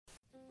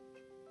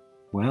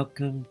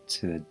Welcome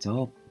to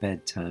Adult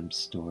Bedtime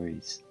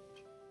Stories.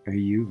 Are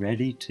you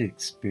ready to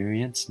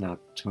experience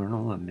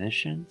nocturnal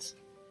emissions?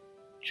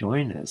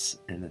 Join us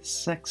in a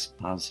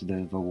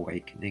sex-positive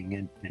awakening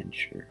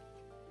adventure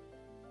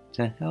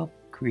to help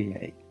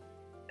create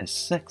a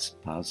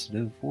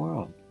sex-positive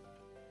world.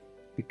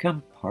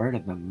 Become part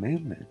of a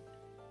movement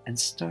and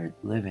start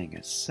living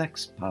a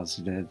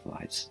sex-positive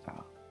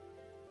lifestyle,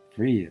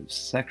 free of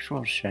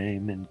sexual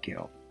shame and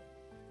guilt.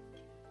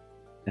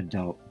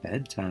 Adult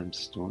Bedtime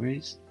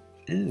Stories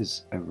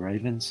is a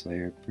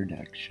Ravenslayer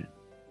production.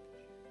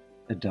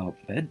 Adult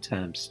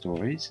Bedtime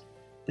Stories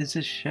is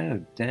a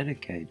show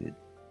dedicated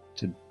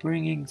to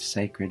bringing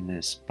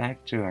sacredness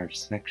back to our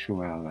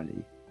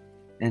sexuality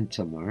and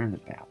to learn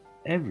about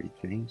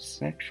everything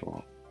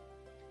sexual.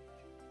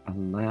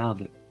 Allow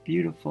the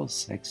beautiful,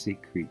 sexy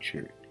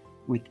creature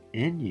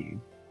within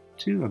you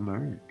to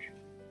emerge.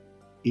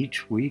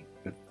 Each week,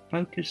 the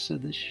focus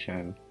of the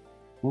show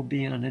will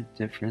be on a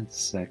different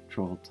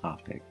sexual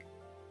topic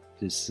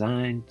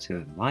designed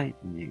to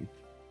enlighten you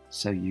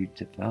so you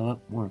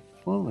develop more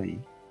fully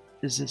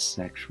as a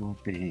sexual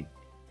being.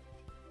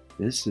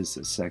 This is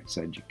a sex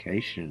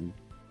education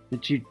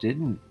that you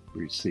didn't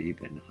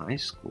receive in high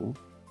school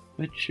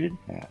but should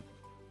have.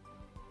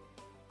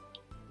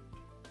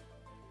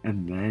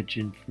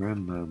 Imagine for a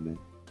moment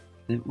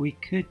that we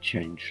could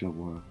change the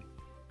world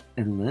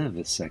and live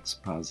a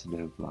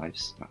sex-positive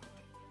lifestyle.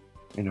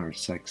 In our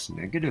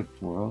sex-negative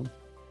world,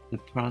 the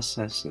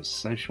process of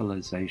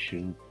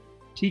socialization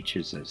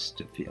teaches us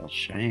to feel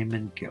shame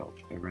and guilt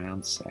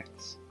around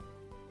sex.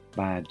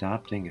 By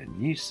adopting a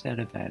new set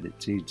of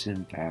attitudes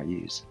and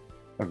values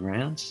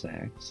around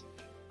sex,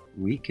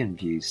 we can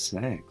view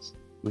sex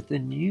with a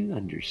new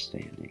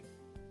understanding,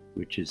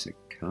 which is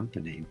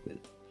accompanied with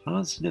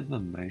positive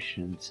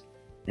emotions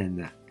and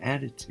the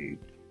attitude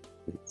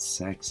that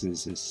sex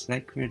is a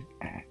sacred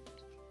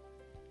act.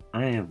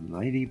 I am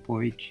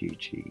Ladyboy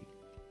Gigi,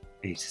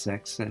 a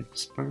sex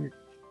expert,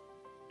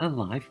 a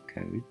life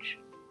coach,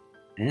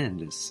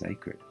 and a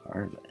sacred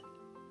harlot.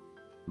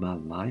 My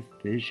life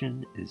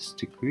vision is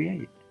to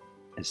create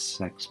a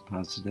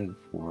sex-positive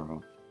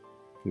world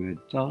through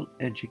adult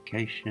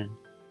education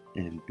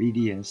and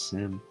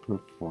BDSM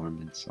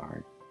performance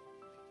art.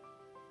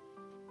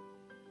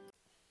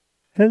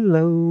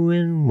 Hello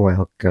and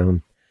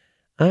welcome.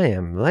 I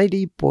am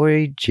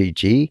Ladyboy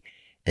Gigi,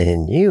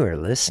 and you are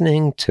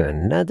listening to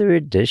another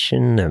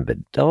edition of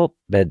Adult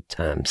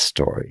Bedtime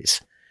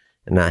Stories.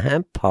 And I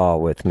have Paul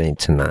with me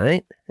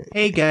tonight.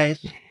 Hey,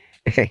 guys.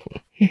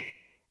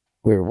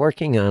 We're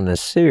working on a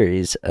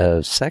series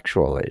of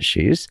sexual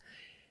issues,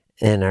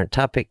 and our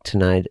topic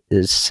tonight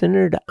is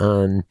centered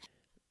on,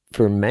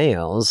 for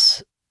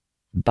males,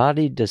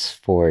 body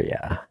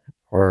dysphoria,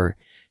 or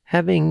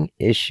having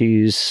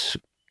issues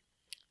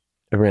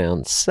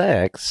around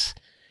sex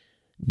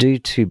due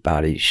to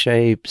body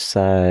shape,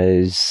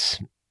 size,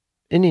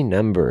 any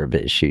number of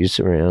issues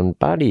around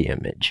body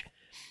image.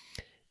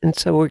 And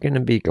so we're going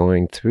to be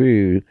going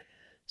through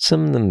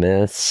some of the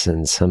myths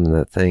and some of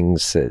the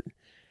things that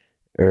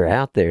are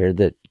out there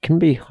that can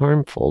be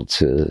harmful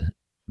to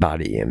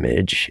body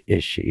image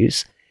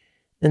issues,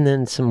 and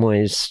then some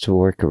ways to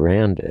work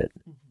around it.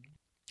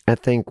 I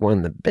think one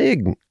of the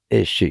big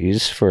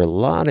issues for a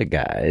lot of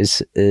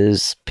guys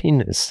is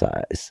penis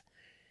size.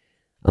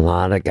 A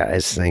lot of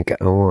guys think,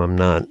 oh, I'm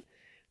not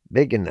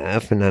big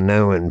enough, and I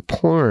know in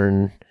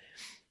porn,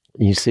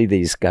 you see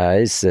these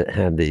guys that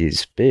have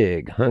these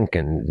big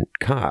hunking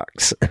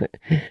cocks.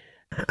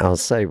 I'll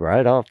say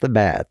right off the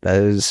bat,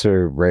 those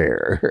are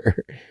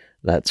rare.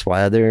 That's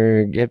why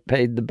they get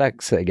paid the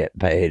bucks they get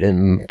paid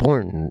in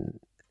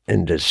porn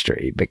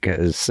industry,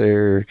 because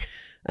they're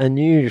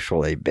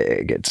unusually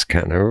big. It's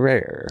kind of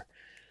rare.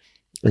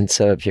 And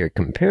so if you're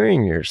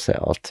comparing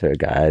yourself to a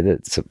guy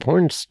that's a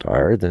porn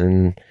star,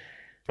 then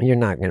you're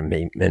not going to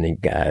meet many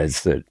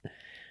guys that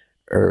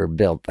are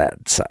built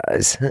that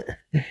size.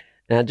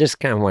 And I just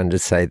kind of wanted to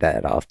say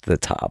that off the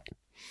top.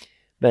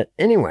 But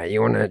anyway,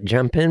 you want to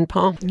jump in,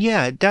 Paul?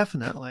 Yeah,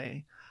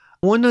 definitely.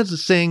 One of the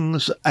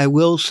things I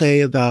will say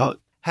about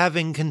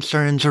having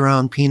concerns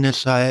around penis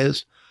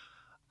size,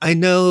 I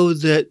know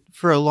that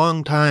for a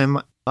long time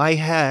I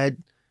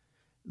had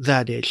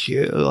that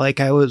issue.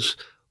 Like, I was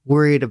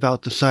worried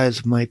about the size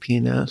of my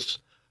penis.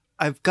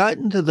 I've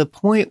gotten to the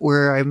point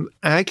where I'm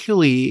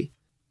actually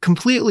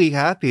completely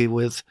happy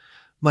with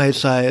my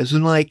size.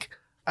 And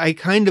I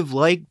kind of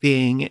like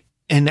being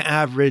an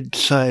average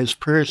size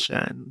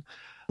person.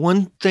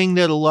 One thing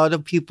that a lot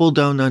of people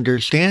don't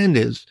understand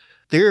is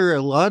there are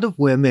a lot of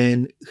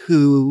women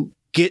who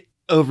get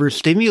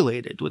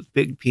overstimulated with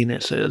big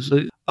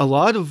penises. A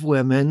lot of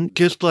women,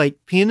 just like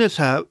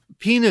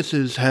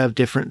penises have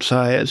different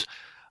size,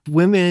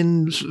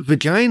 women's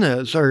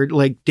vaginas are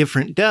like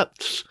different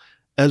depths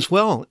as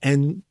well.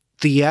 And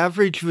the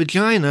average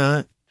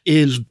vagina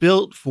is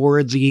built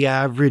for the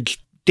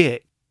average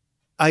dick.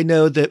 I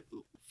know that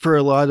for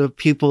a lot of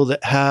people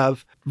that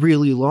have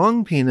really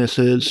long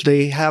penises,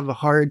 they have a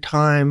hard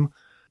time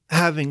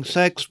having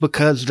sex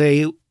because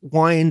they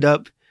wind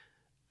up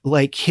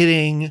like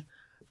hitting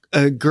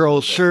a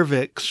girl's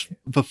cervix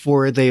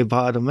before they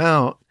bottom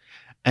out.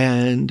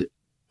 And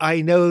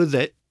I know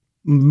that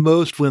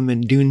most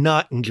women do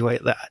not enjoy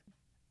that.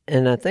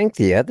 And I think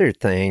the other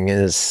thing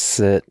is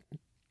that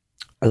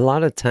a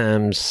lot of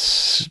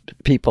times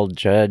people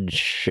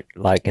judge,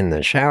 like in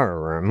the shower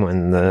room,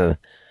 when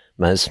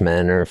most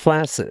men are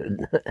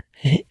flaccid.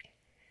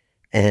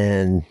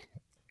 And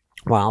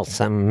while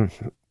some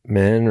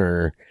men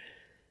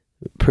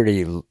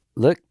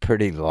look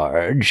pretty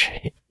large,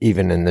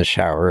 even in the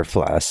shower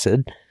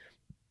flaccid,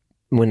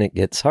 when it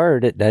gets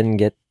hard, it doesn't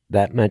get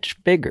that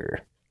much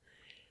bigger.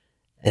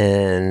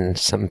 And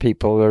some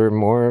people are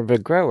more of a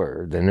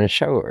grower than a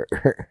shower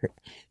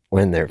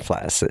when they're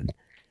flaccid.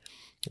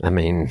 I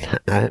mean,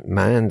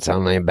 mine's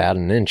only about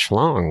an inch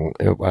long.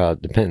 Well,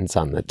 it depends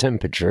on the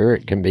temperature.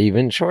 It can be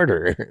even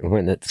shorter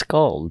when it's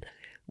cold,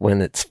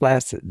 when it's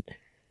flaccid.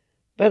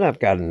 But I've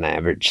got an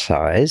average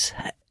size.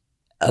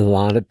 A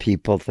lot of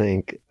people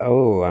think,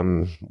 oh,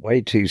 I'm way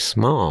too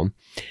small.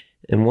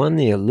 And one of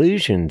the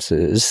illusions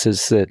is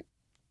that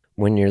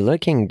when you're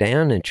looking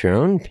down at your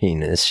own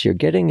penis, you're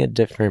getting a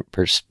different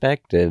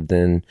perspective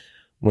than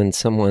when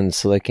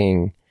someone's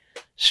looking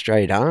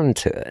straight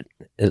onto it.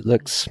 It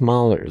looks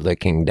smaller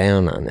looking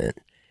down on it.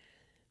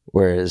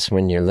 Whereas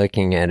when you're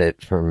looking at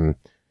it from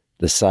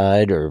the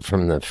side or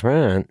from the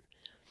front,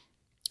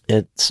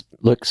 it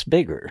looks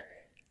bigger.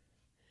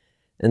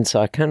 And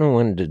so I kind of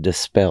wanted to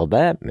dispel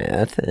that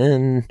myth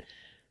and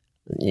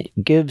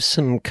give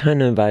some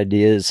kind of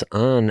ideas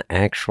on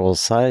actual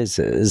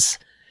sizes.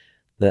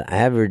 The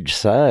average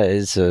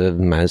size of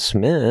most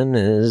men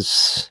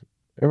is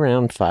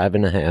around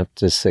 5.5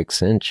 to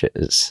 6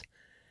 inches.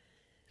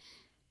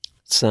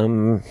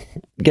 Some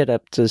get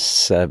up to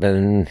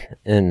 7,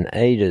 and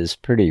 8 is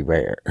pretty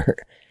rare.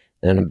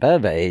 And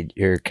above 8,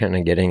 you're kind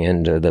of getting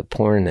into the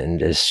porn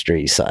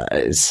industry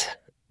size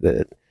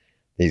that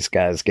these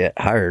guys get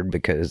hired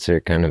because they're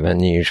kind of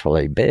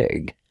unusually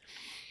big.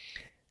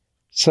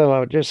 So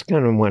I just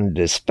kind of wanted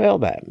to dispel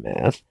that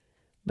myth.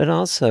 But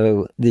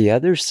also, the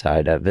other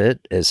side of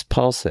it, as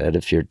Paul said,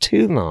 if you're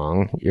too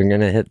long, you're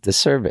going to hit the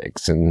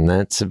cervix. And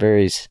that's a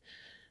very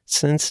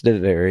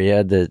sensitive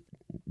area that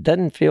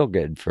doesn't feel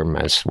good for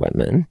most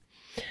women.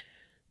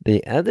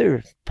 The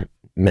other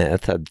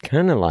myth I'd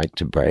kind of like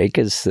to break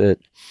is that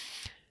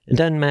it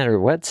doesn't matter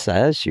what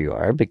size you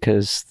are,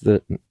 because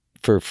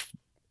for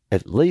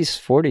at least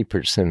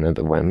 40% of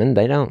the women,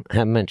 they don't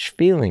have much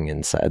feeling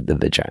inside the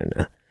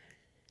vagina.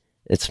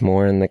 It's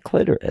more in the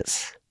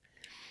clitoris.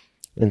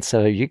 And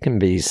so you can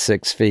be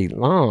 6 feet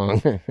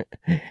long,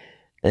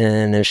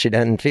 and if she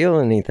doesn't feel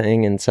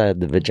anything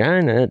inside the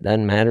vagina, it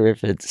doesn't matter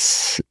if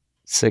it's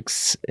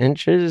 6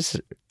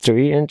 inches,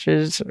 3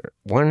 inches,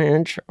 1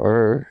 inch,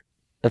 or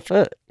a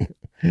foot.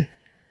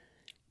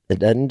 It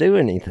doesn't do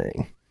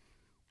anything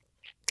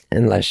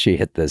unless you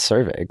hit the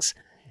cervix.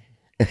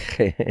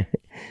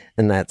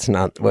 And that's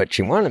not what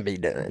you want to be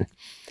doing.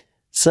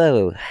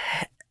 So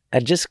I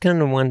just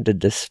kind of wanted to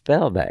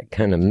dispel that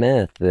kind of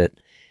myth that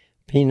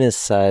penis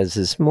size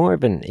is more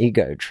of an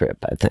ego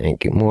trip, I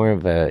think, more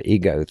of an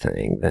ego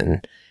thing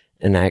than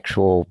an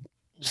actual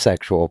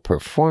sexual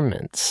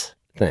performance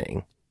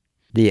thing.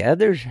 The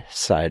other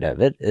side of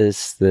it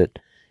is that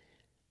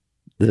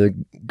the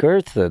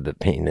girth of the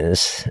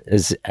penis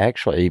is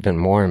actually even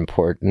more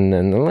important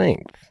than the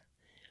length.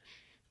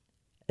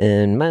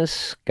 And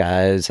most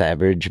guys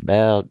average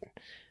about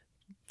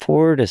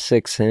 4 to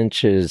 6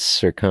 inches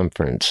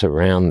circumference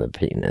around the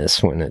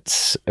penis when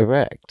it's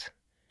erect.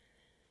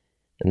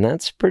 And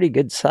that's pretty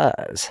good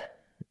size.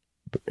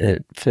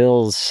 It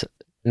feels,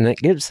 and it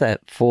gives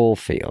that full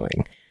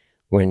feeling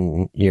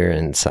when you're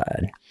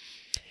inside.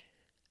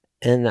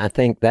 And I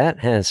think that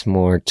has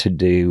more to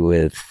do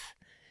with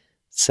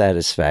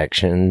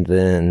satisfaction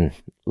than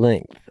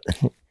length.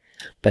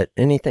 But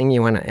anything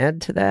you want to add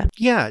to that?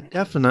 Yeah,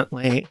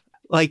 definitely.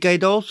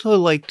 I'd also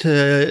like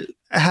to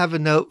have a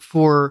note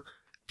for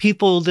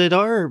people that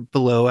are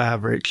below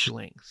average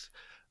length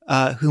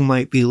who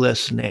might be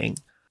listening.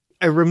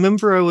 I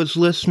remember I was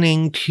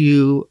listening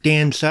to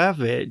Dan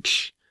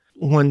Savage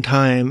one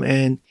time,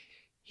 and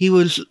he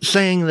was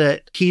saying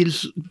that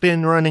he's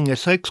been running a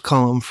sex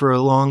column for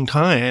a long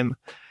time,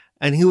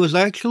 and he was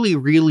actually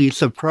really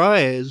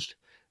surprised.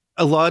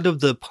 A lot of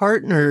the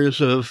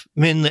partners of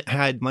men that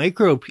had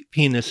micro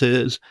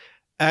penises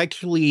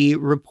actually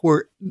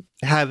report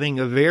having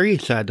a very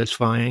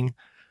satisfying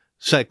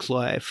sex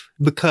life,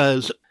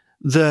 because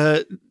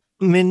the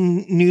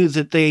men knew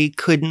that they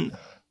couldn't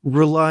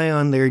rely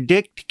on their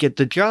dick to get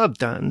the job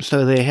done.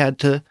 So they had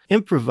to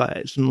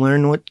improvise and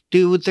learn what to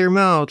do with their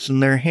mouths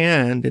and their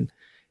hand and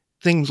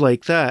things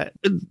like that.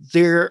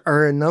 There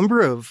are a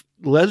number of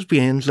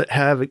lesbians that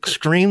have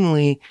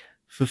extremely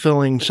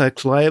fulfilling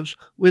sex lives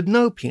with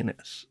no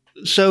penis.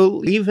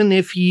 So even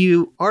if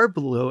you are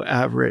below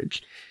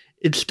average,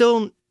 it's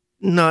still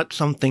not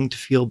something to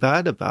feel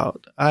bad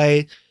about.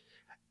 I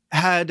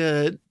had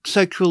a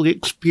sexual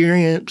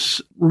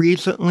experience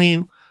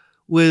recently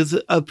with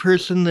a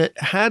person that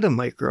had a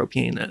micro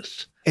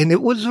penis, and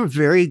it was a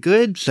very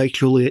good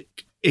sexual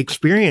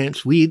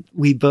experience. We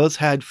both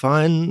had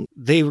fun.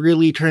 They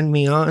really turned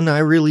me on. I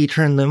really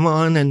turned them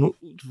on. And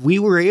we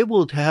were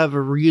able to have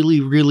a really,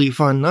 really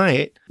fun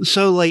night.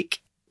 So, like,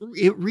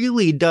 it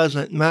really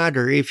doesn't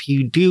matter if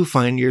you do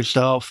find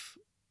yourself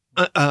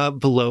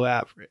below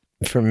average.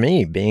 For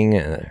me, being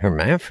a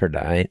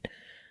hermaphrodite,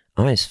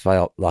 I always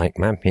felt like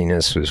my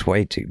penis was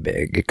way too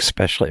big,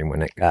 especially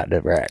when it got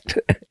erect.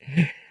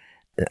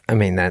 I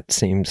mean, that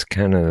seems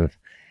kind of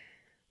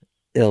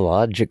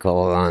illogical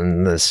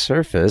on the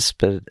surface,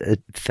 but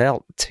it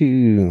felt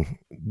too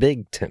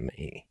big to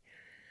me.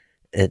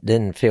 It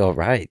didn't feel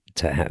right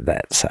to have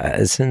that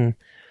size, and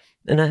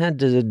I had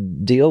to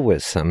deal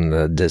with some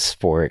of the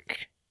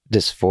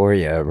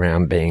dysphoria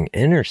around being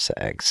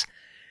intersex.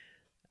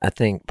 I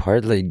think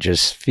partly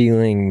just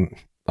feeling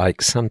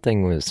like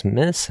something was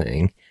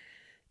missing,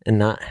 and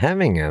not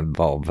having a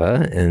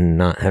vulva and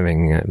not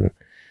having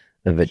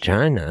a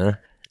vagina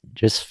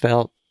just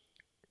felt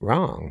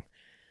wrong.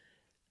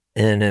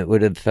 And it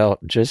would have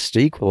felt just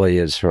equally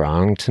as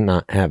wrong to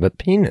not have a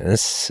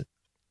penis.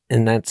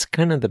 And that's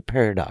kind of the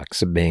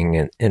paradox of being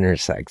an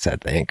intersex, I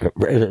think,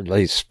 or at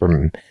least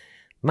from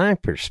my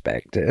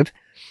perspective.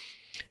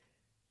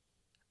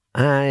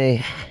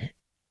 I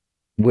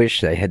wish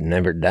they had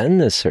never done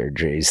the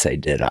surgeries they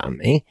did on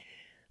me.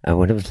 I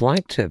would have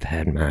liked to have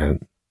had my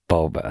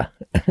vulva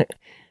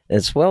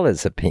as well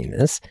as a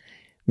penis,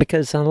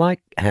 because I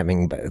like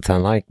having both. I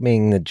like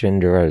being the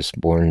gender I was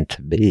born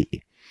to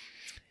be.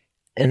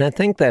 And I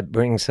think that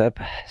brings up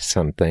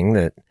something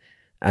that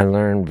I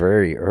learned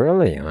very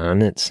early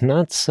on. It's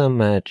not so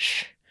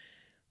much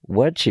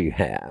what you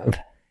have,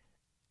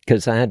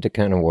 because I had to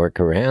kind of work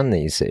around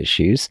these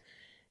issues.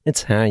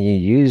 It's how you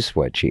use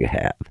what you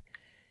have.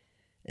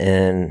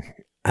 And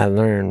I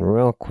learned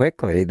real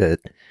quickly that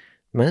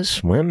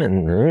most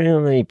women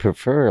really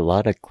prefer a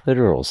lot of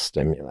clitoral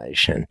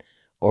stimulation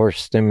or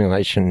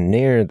stimulation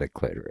near the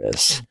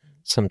clitoris.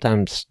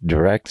 Sometimes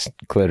direct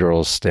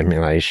clitoral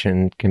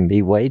stimulation can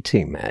be way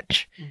too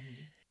much. Mm-hmm.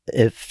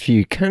 If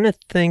you kind of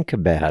think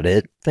about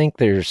it, think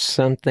there's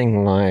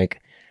something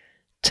like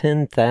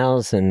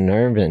 10,000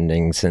 nerve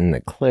endings in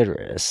the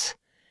clitoris,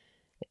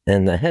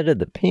 and the head of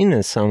the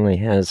penis only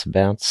has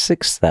about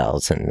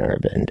 6,000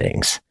 nerve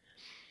endings.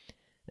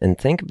 And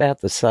think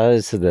about the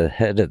size of the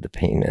head of the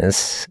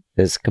penis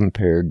as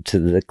compared to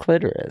the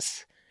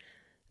clitoris.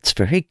 It's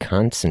very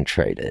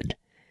concentrated.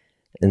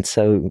 And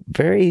so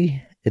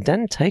it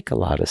doesn't take a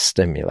lot of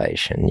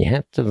stimulation. You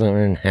have to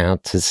learn how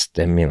to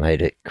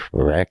stimulate it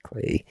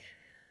correctly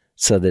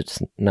so that it's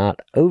not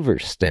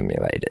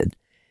overstimulated.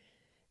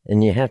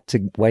 And you have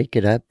to wake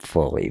it up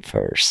fully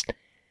first.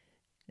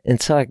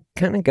 And so I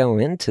kind of go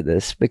into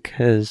this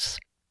because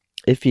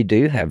if you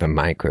do have a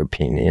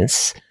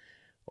micropenis,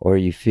 or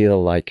you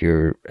feel like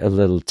you're a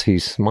little too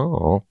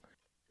small,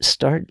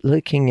 start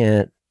looking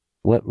at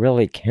what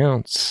really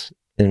counts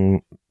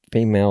in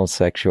female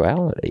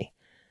sexuality.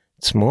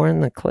 It's more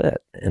in the clit,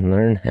 and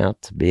learn how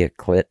to be a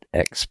clit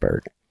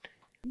expert.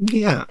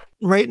 Yeah.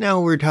 Right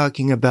now we're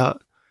talking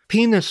about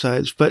penis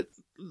size, but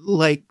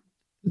like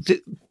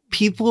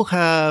people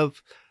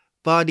have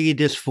body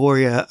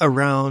dysphoria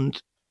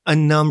around a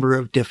number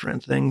of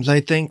different things.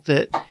 I think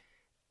that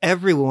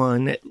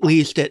everyone, at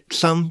least at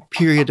some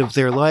period of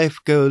their life,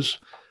 goes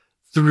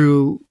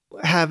through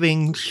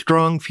having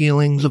strong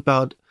feelings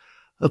about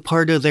a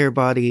part of their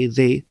body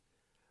they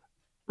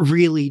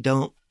really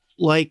don't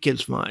like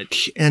as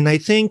much. And I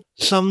think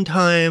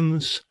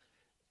sometimes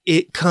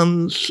it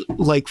comes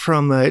like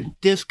from a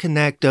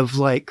disconnect of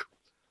like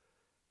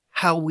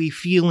how we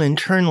feel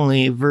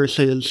internally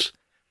versus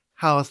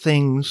how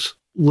things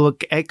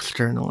look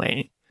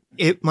externally.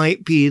 It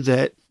might be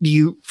that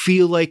you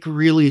feel like a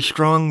really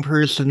strong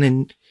person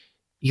and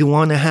you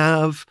want to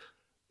have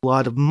a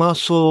lot of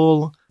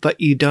muscle, but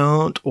you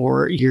don't,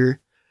 or you're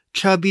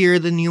chubbier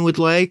than you would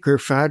like or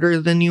fatter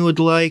than you would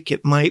like.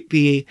 It might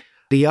be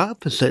the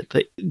opposite,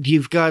 that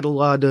you've got a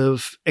lot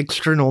of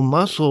external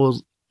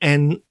muscles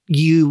and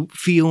you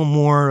feel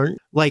more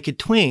like a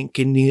twink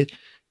and you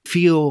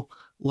feel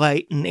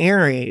light and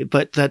airy,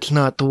 but that's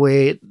not the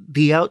way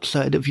the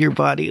outside of your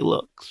body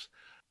looks.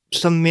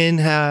 Some men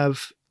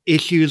have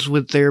issues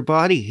with their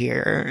body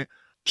hair.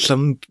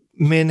 Some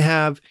men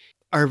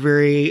are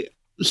very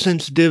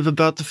sensitive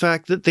about the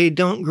fact that they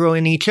don't grow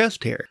any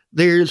chest hair.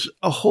 There's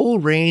a whole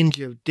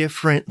range of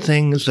different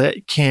things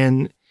that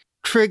can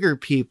trigger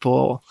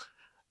people.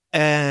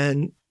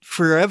 And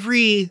for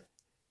every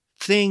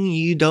thing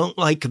you don't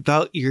like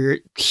about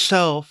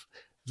yourself,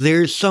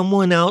 there's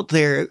someone out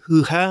there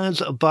who has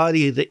a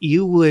body that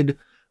you would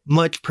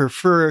much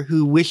prefer,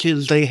 who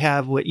wishes they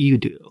have what you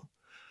do.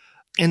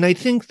 And I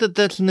think that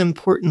that's an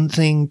important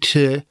thing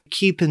to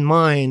keep in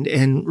mind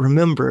and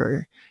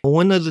remember.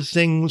 One of the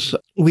things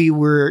we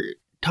were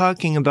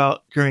talking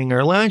about during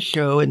our last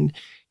show and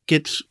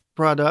gets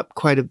brought up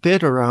quite a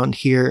bit around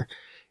here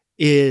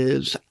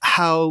is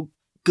how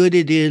good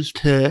it is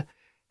to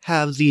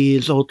have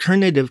these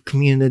alternative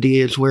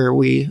communities where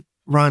we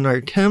run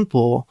our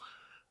temple,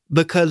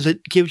 because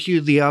it gives you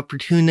the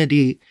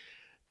opportunity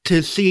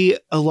to see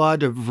a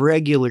lot of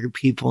regular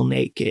people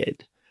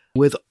naked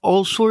with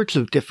all sorts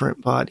of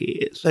different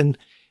bodies. And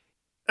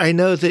I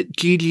know that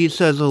Gigi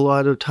says a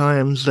lot of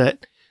times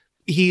that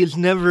he's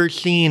never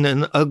seen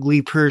an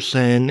ugly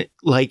person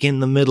like in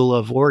the middle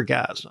of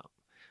orgasm,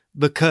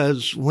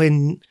 because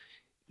when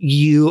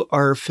you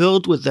are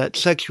filled with that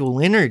sexual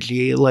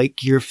energy,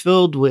 like you're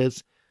filled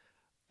with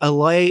a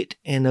light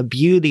and a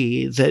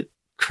beauty that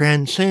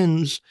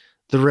transcends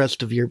the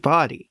rest of your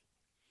body.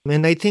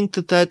 And I think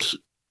that that's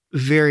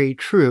very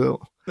true.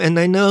 And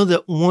I know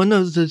that one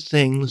of the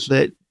things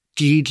that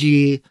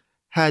Gigi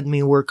had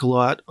me work a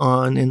lot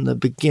on in the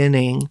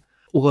beginning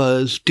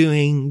was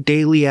doing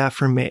daily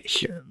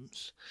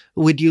affirmations.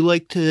 Would you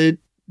like to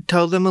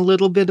tell them a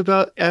little bit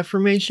about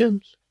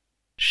affirmations?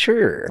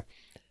 Sure.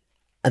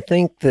 I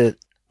think that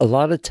a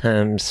lot of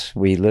times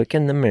we look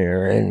in the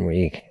mirror and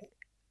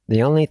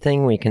the only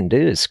thing we can do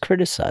is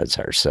criticize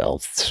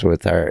ourselves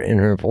with our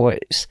inner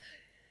voice.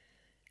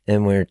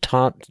 And we're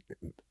taught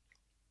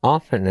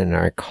often in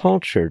our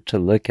culture to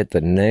look at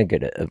the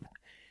negative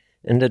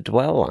and to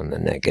dwell on the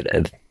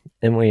negative,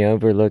 and we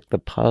overlook the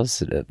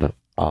positive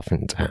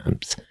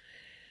oftentimes.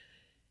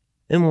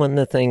 And one of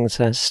the things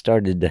I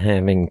started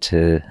having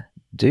to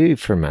do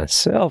for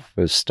myself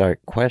was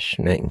start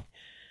questioning,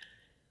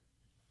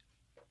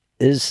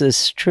 is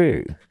this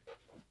true?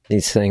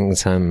 These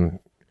things I'm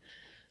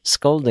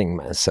scolding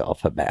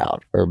myself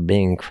about or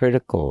being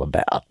critical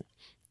about.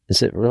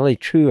 Is it really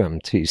true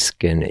I'm too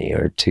skinny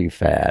or too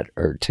fat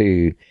or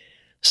too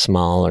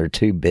small or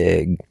too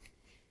big?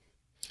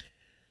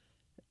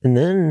 And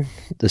then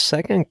the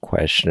second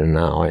question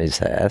I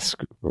always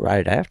ask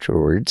right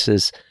afterwards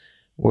is,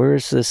 where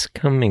is this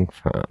coming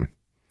from?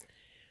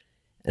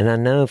 And I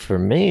know for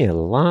me, a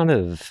lot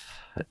of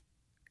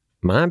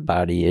my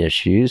body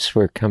issues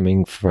were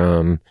coming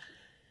from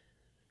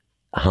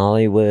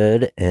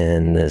Hollywood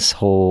and this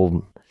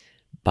whole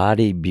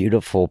body,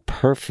 beautiful,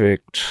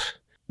 perfect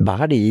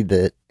body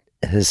that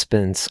has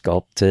been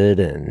sculpted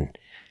and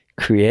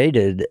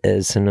created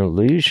as an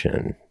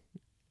illusion.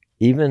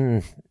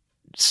 Even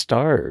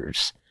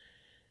stars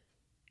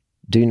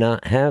do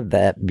not have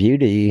that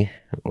beauty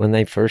when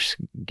they first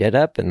get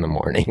up in the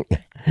morning.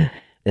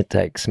 It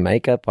takes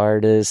makeup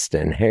artists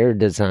and hair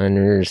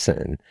designers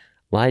and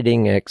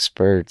lighting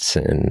experts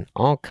and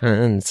all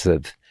kinds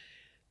of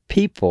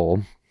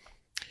people.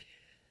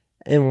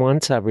 And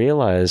once I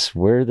realized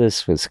where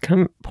this was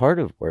part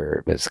of where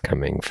it was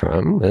coming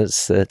from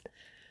was that,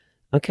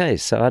 okay,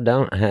 so I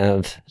don't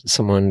have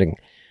someone to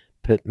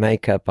put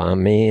makeup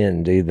on me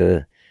and do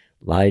the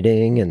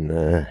lighting and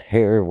the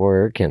hair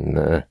work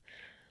and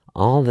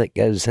all that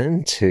goes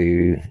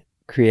into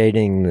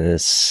creating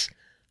this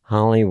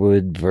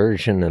Hollywood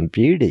version of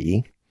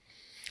beauty.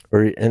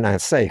 And I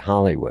say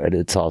Hollywood,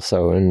 it's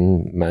also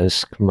in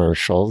most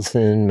commercials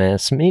and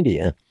mass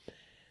media.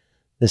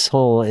 This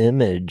whole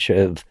image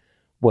of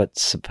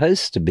what's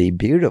supposed to be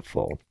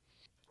beautiful.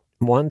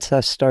 Once I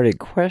started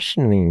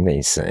questioning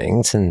these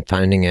things and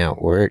finding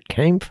out where it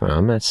came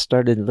from, I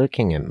started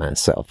looking at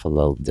myself a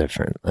little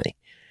differently.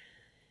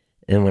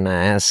 And when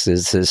I asked,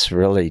 is this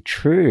really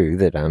true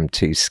that I'm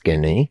too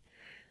skinny?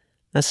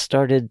 I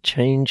started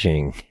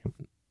changing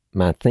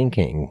my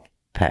thinking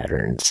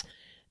patterns.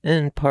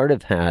 And part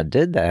of how I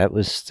did that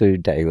was through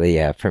daily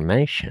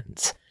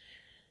affirmations.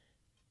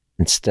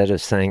 Instead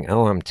of saying,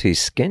 oh, I'm too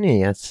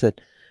skinny, I said,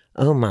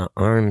 oh, my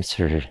arms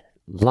are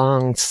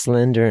long,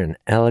 slender, and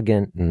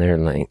elegant in their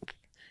length.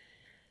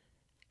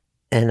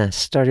 And I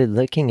started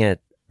looking at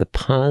the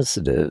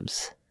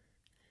positives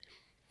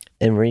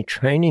and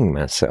retraining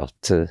myself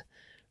to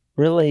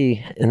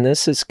really, and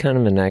this is kind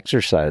of an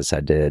exercise I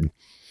did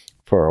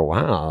for a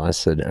while. I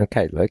said,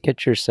 okay, look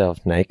at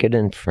yourself naked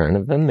in front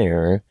of a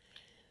mirror.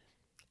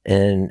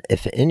 And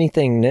if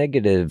anything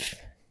negative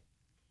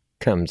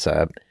comes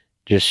up,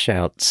 just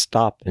shout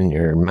stop in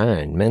your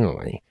mind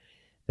mentally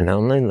and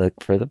only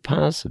look for the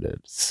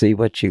positives. See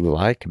what you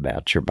like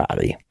about your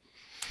body.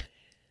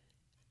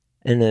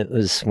 And it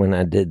was when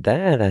I did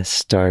that, I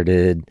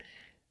started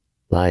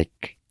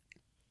like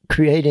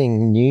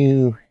creating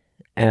new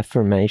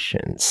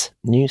affirmations,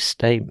 new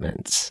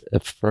statements,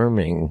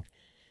 affirming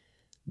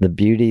the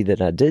beauty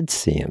that I did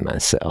see in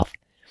myself.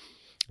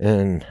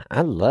 And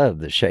I love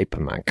the shape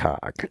of my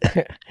cock.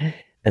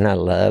 And I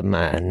love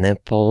my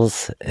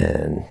nipples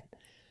and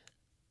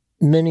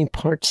many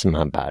parts of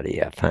my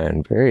body I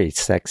find very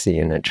sexy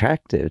and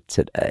attractive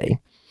today.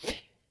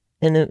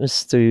 And it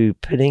was through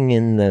putting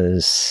in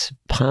those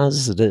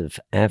positive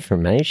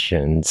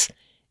affirmations,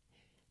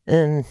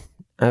 and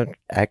I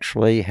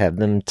actually have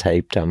them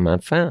taped on my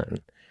phone,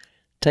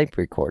 tape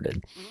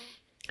recorded.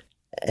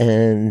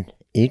 And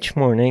each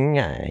morning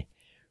I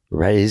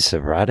raise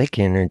erotic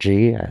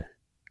energy, I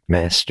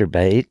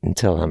masturbate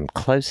until I'm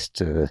close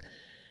to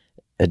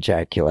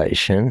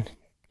ejaculation,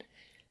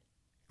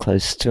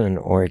 close to an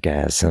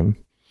orgasm,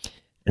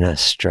 and I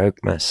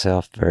stroke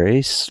myself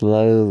very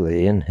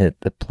slowly and hit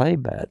the play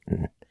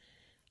button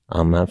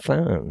on my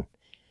phone.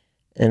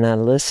 And I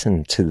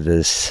listen to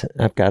this.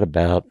 I've got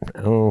about,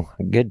 a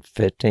good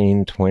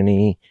 15,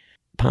 20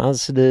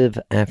 positive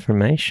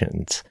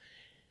affirmations.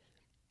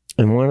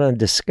 And what I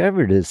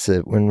discovered is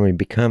that when we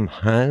become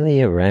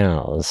highly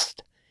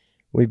aroused,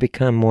 we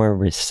become more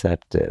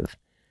receptive,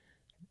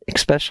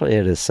 especially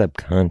at a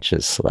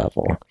subconscious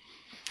level.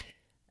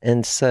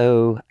 And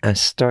so I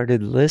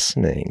started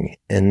listening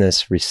in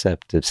this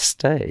receptive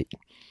state.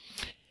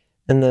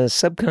 And the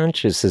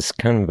subconscious is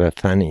kind of a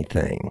funny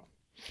thing.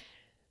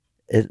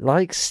 It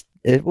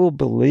will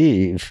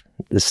believe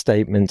the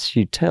statements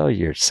you tell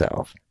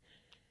yourself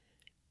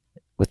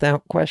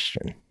without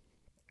question.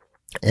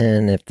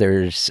 And if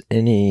there's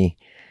any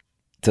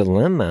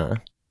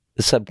dilemma,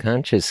 the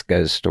subconscious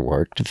goes to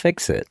work to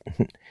fix it.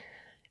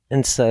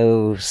 And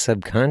so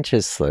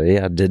subconsciously,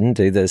 I didn't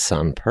do this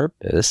on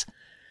purpose.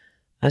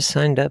 I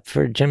signed up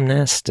for a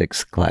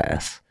gymnastics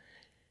class.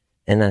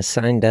 And I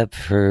signed up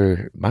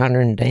for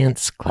modern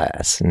dance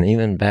class and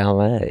even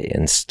ballet,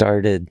 and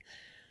started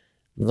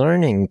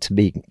learning to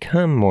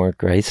become more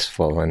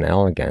graceful and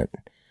elegant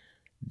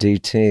due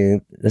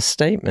to the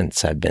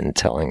statements I've been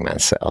telling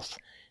myself.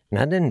 And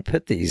I didn't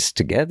put these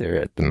together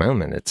at the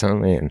moment. It's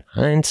only in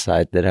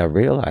hindsight that I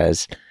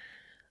realized,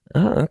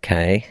 oh,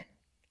 okay,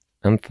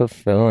 I'm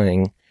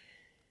fulfilling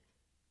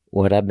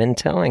what I've been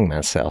telling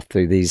myself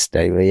through these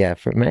daily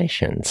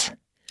affirmations.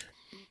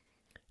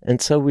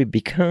 And so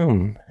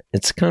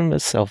it's kind of a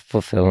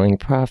self-fulfilling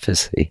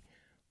prophecy.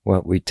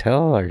 What we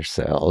tell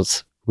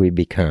ourselves, we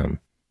become.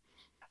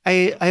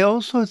 I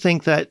also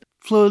think that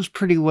flows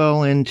pretty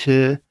well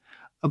into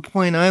a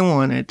point I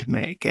wanted to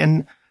make.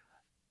 And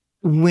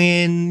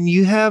when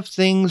you have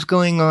things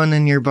going on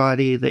in your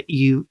body that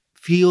you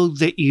feel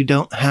that you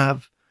don't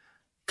have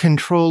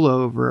control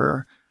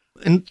over,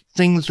 and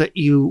things that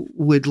you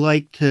would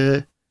like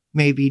to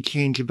maybe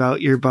change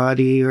about your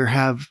body or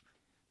have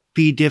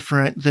be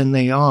different than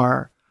they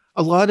are,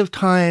 a lot of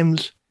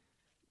times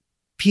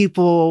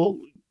people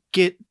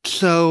get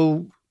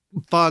so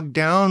bogged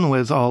down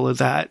with all of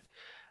that,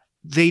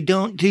 they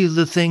don't do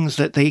the things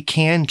that they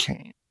can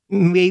change.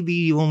 Maybe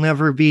you will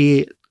never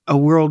be a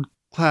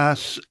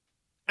world-class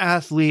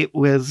athlete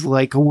with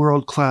like a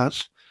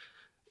world-class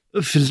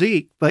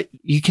physique, but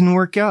you can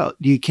work out.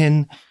 You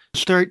can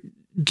start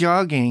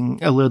jogging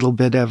a little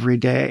bit every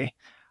day.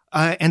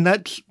 And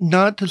that's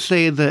not to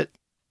say that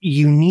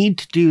you need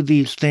to do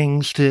these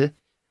things to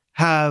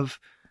have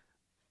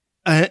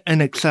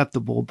an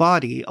acceptable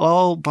body.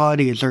 All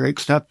bodies are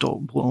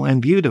acceptable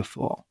and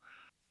beautiful.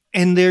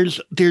 And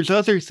there's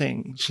other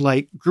things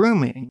like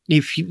grooming.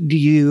 If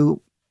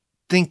you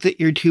think that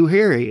you're too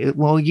hairy,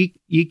 well,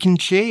 you can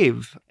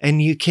shave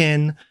and you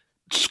can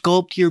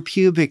sculpt your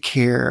pubic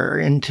hair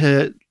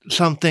into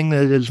something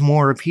that is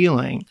more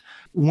appealing.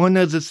 One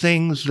of the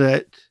things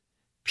that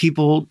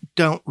people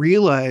don't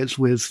realize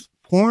with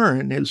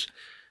porn is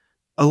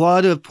a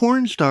lot of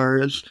porn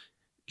stars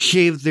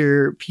shave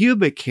their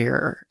pubic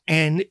hair,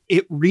 and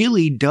it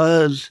really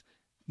does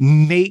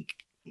make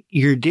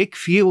your dick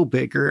feel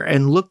bigger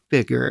and look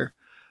bigger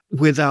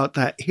without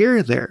that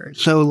hair there.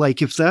 So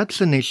like if that's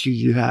an issue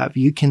you have,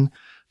 you can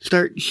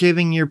start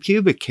shaving your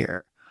pubic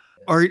hair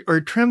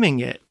or trimming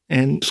it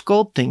and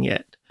sculpting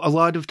it. A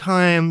lot of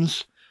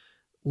times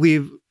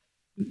we've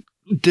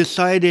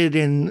decided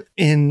in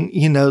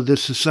the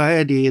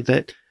society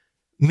that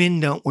men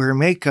don't wear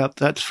makeup,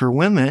 that's for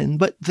women,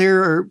 but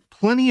there are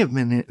plenty of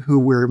men who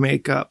wear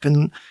makeup,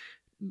 and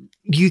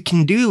you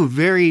can do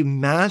very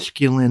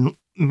masculine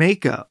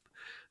makeup.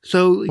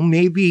 So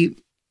maybe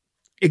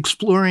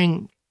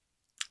exploring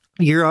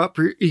your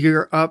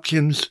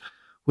options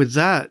with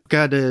that.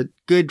 Got a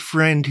good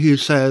friend who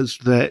says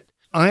that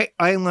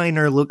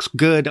eyeliner looks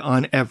good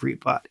on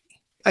everybody.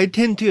 I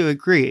tend to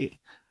agree.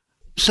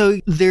 So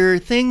there are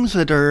things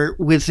that are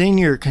within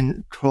your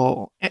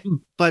control,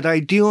 but I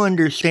do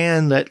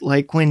understand that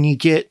like when you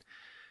get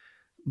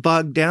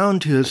bogged down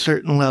to a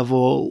certain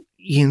level,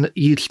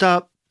 you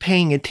stop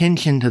paying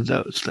attention to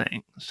those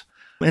things.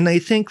 And I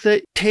think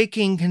that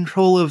taking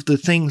control of the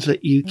things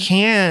that you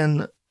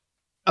can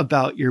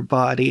about your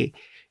body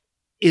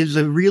is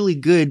a really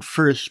good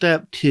first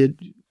step to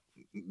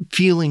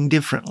feeling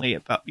differently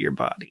about your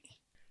body.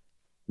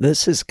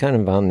 This is kind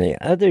of on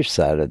the other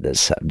side of the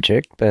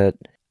subject, but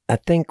I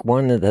think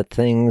one of the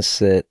things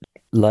that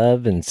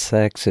love and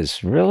sex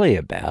is really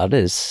about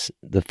is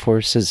the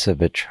forces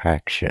of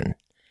attraction.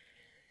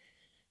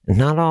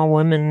 Not all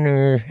women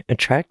are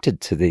attracted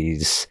to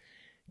these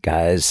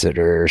guys that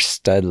are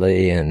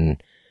studly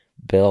and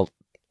built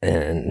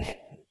and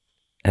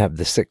have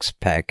the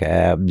six-pack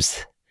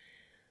abs.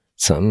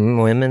 Some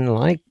women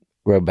like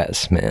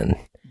robust men.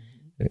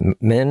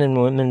 Men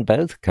and women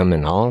both come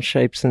in all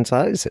shapes and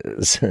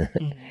sizes.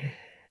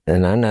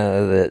 And I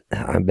know that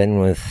I've been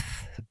with,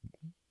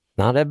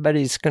 not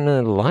everybody's going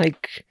to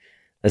like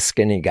a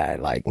skinny guy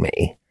like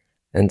me.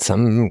 And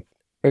some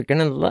are going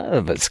to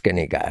love a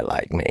skinny guy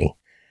like me.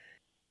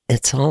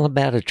 It's all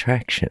about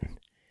attraction.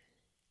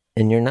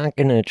 And you're not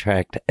going to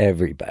attract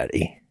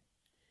everybody.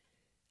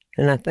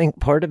 And I think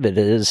part of it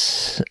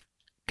is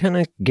kind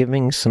of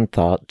giving some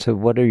thought to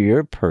what are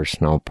your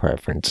personal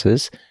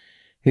preferences?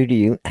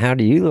 How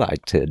do you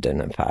like to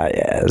identify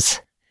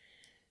as?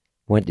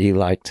 what do you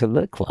like to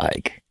look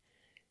like?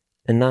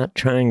 And not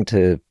trying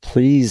to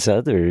please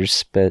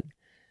others, but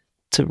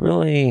to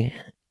really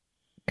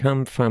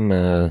come from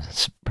a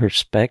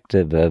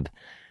perspective of,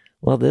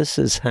 well, this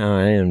is how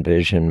I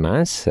envision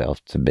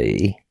myself to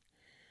be.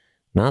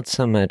 Not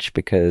so much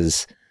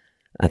because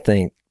I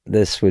think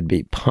this would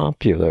be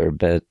popular,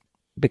 but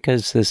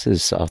because this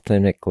is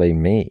authentically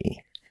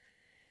me.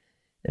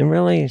 And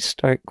really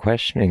start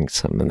questioning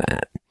some of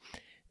that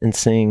and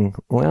saying,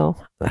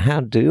 well, how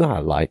do I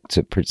like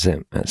to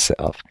present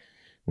myself?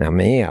 Now,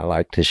 me, I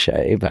like to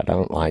shave. I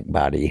don't like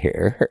body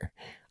hair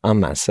on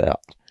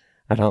myself.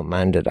 I don't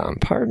mind it on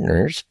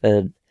partners,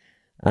 but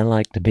I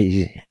like to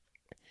be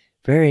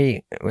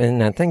very,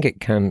 and I think it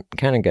kind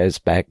of goes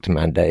back to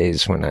my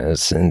days when I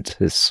was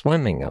into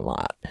swimming a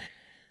lot.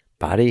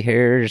 Body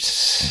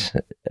hair's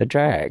a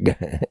drag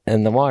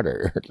in the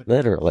water,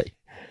 literally.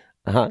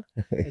 Uh-huh.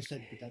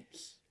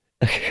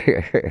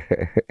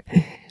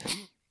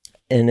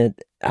 And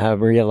I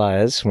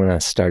realized when I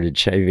started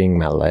shaving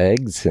my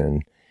legs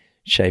and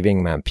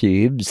shaving my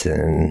pubes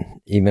and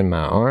even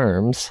my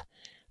arms,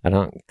 I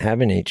don't have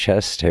any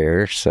chest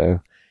hair, so,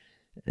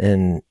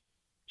 and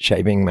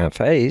shaving my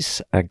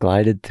face, I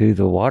glided through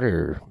the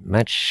water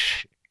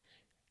much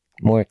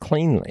more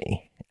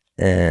cleanly.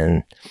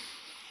 And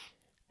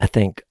I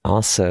think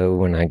also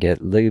when I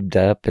get lubed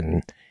up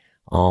and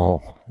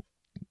all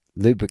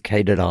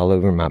lubricated all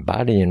over my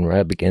body and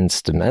rub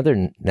against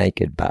another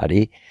naked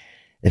body,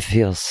 it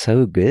feels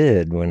so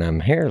good when I'm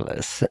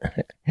hairless.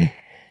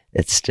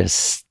 It's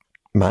just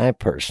my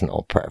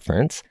personal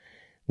preference.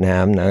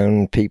 Now, I've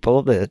known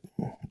people that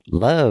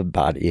love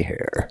body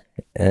hair,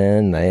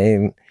 and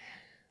they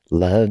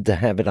love to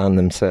have it on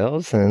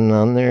themselves and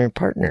on their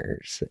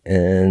partners.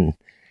 And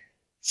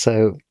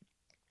so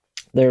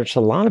there's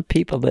a lot of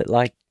people that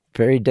like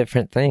very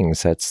different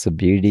things. That's the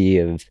beauty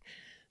of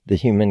the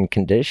human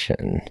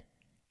condition.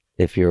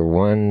 If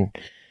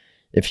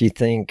you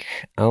think,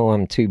 oh,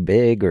 I'm too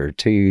big or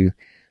too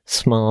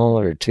small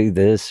or too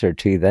this or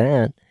too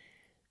that,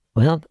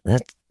 well,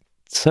 that's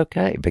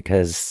okay,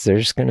 because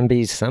there's going to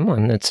be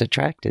someone that's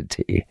attracted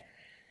to you.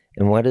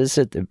 And what is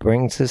it that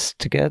brings us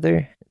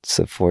together? It's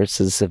the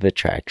forces of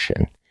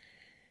attraction.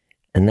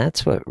 And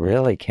that's what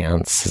really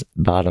counts,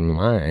 bottom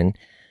line.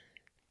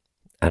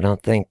 I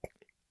don't think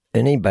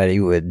anybody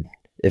would,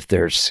 if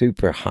they're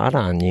super hot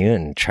on you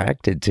and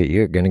attracted to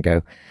you, are going to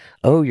go,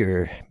 oh,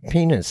 your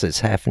penis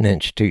is half an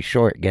inch too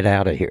short, get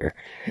out of here.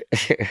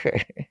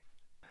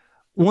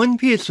 One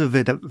piece of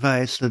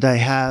advice that I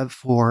have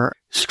for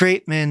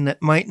straight men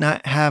that might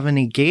not have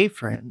any gay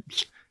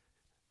friends,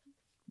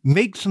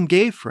 make some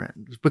gay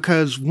friends.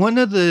 Because one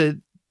of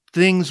the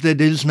things that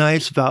is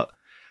nice about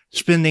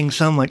spending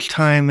so much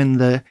time in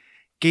the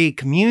gay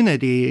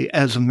community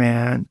as a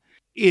man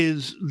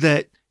is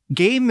that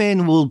gay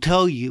men will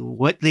tell you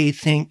what they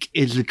think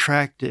is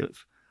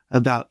attractive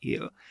about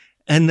you.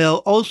 And they'll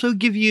also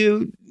give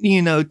you,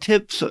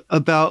 tips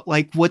about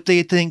like what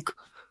they think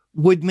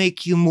would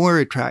make you more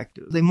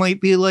attractive. They might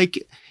be like,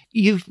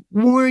 you've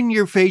worn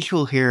your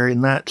facial hair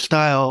in that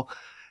style,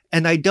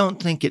 and I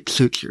don't think it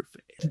suits your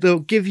face. They'll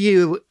give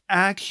you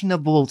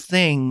actionable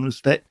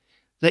things that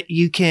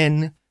you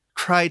can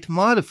try to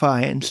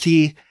modify and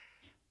see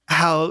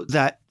how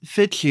that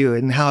fits you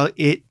and how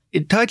it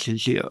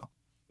touches you.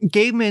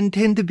 Gay men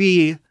tend to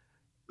be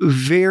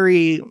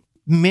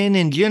men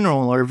in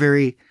general are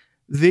very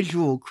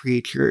visual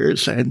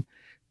creatures, and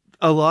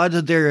a lot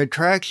of their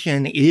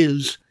attraction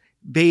is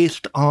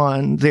based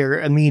on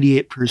their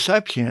immediate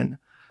perception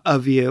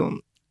of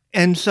you.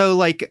 And so,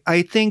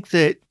 I think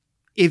that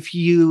if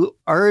you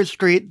are a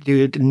straight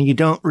dude and you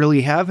don't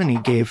really have any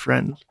gay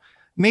friends,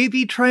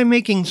 maybe try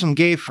making some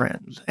gay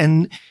friends.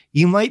 And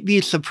you might be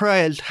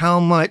surprised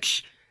how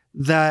much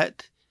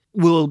that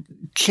will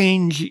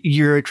change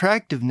your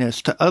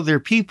attractiveness to other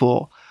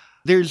people.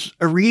 There's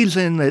a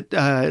reason that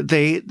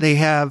they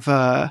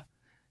have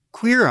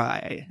Queer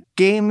Eye.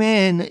 Gay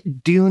men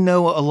do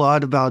know a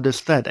lot about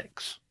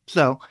aesthetics.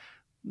 So,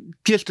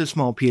 just a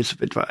small piece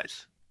of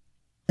advice.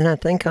 And I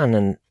think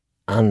on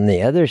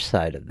the other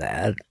side of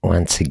that,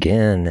 once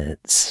again,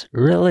 it's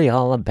really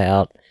all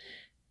about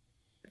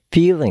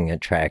feeling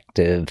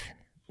attractive,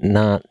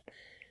 not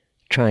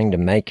trying to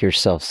make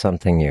yourself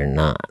something you're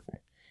not.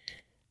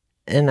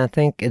 And I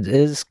think it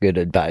is good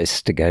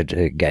advice to go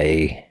to a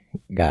gay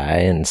guy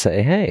and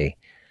say, hey,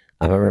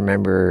 I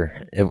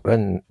remember it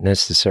wasn't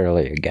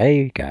necessarily a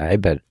gay guy,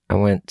 but I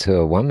went to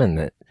a woman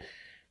that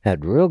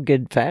had real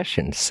good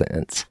fashion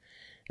sense.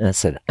 And I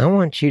said, I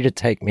want you to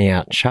take me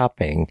out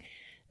shopping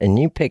and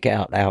you pick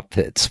out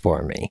outfits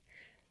for me.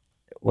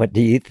 What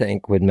do you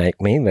think would make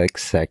me look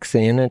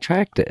sexy and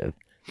attractive?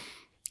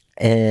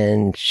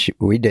 And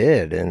we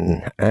did.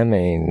 And I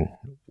mean,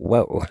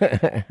 whoa,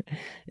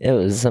 it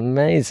was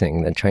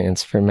amazing, the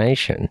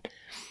transformation.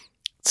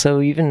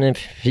 So even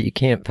if you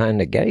can't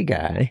find a gay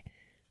guy,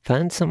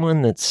 find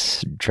someone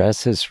that's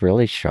dresses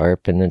really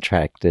sharp and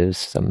attractive,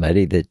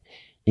 somebody that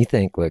you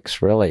think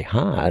looks really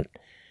hot,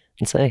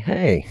 and say,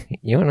 hey,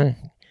 you want to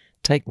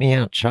take me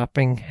out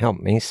shopping? Help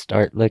me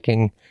start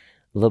looking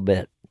a little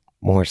bit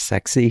more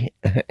sexy.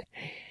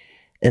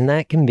 And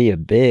that can be a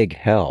big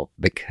help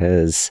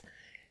because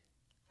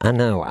I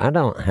know I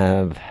don't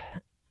have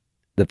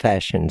the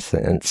fashion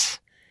sense.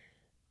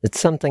 It's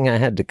something I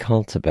had to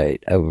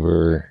cultivate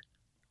over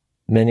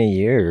many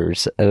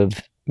years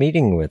of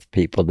meeting with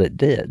people that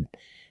did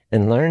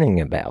and learning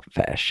about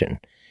fashion.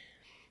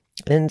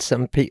 And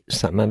some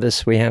of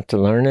us, we have to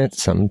learn it.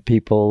 Some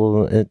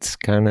people, it's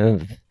kind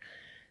of,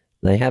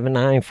 they have an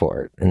eye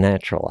for it, a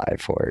natural eye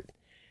for it.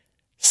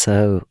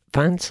 So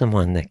find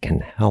someone that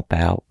can help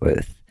out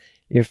with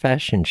your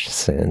fashion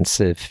sense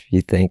if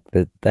you think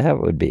that that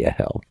would be a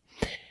help.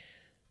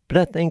 But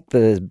I think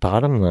the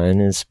bottom line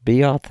is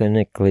be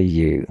authentically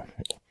you.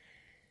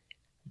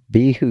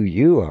 Be who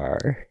you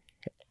are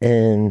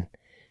and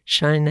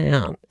shine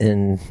out.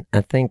 And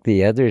I think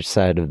the other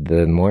side of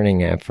the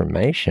morning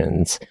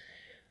affirmations,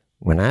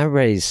 when I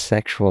raise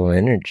sexual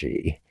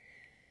energy,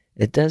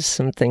 it does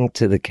something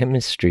to the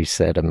chemistry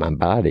set of my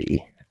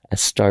body. I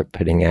start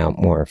putting out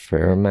more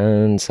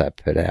pheromones. I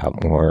put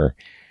out more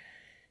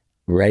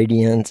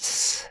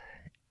radiance,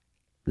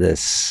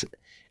 this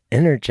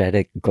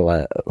energetic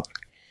glow.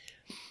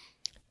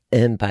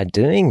 And by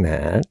doing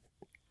that,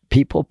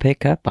 people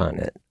pick up on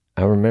it.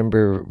 I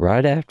remember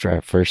right after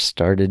I first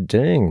started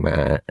doing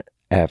my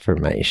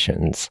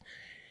affirmations,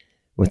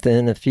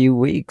 within a few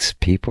weeks,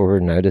 people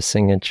were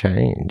noticing a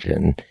change.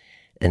 And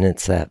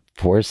it's that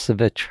force of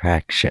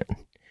attraction.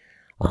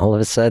 All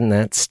of a sudden,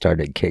 that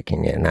started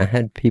kicking in. I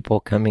had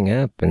people coming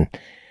up and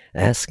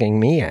asking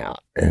me out,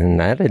 and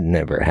that had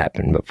never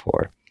happened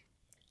before.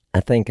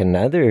 I think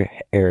another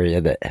area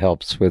that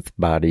helps with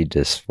body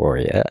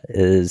dysphoria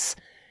is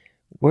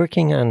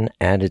working on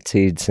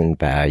attitudes and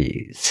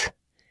values.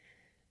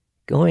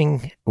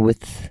 Going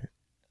with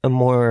a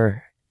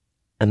more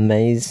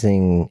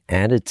amazing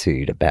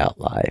attitude about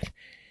life.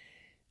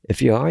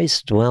 If you're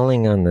always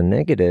dwelling on the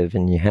negative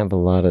and you have a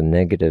lot of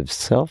negative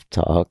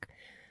self-talk,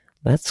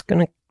 that's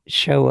going to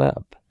show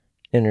up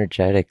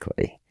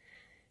energetically.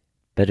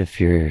 But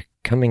if you're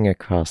coming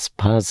across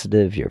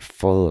positive, you're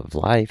full of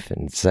life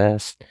and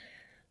zest,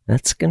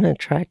 that's going to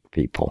attract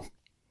people.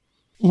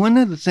 One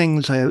of the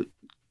things I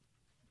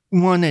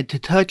wanted to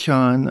touch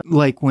on,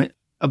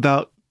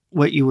 about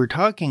what you were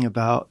talking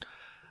about,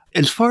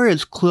 as far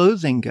as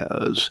clothing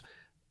goes,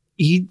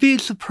 you'd be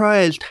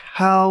surprised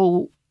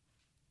how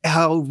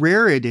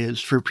rare it is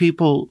for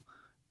people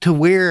to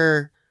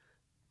wear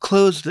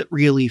clothes that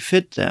really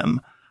fit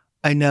them.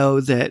 I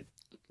know that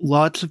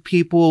lots of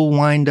people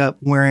wind up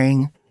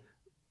wearing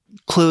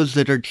clothes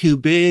that are too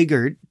big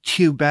or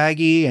too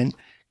baggy and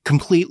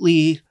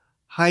completely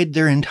hide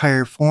their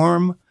entire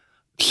form.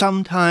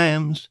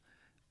 Sometimes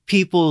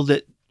people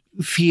that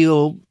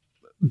feel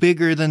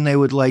bigger than they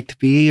would like to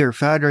be or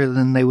fatter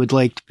than they would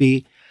like to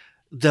be,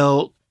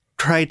 they'll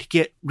try to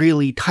get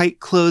really tight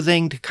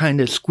clothing to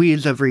kind of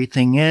squeeze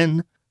everything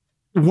in.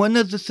 One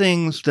of the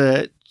things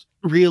that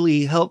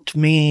really helped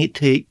me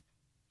to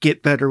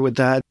get better with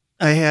that,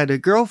 I had a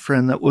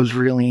girlfriend that was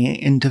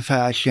really into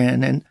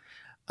fashion and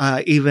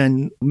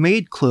even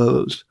made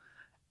clothes.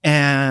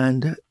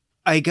 And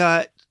I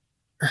got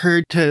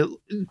her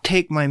to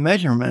take my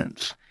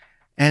measurements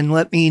and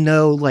let me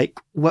know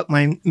what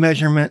my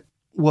measurement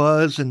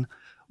was and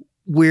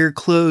where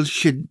clothes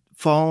should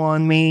fall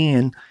on me,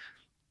 and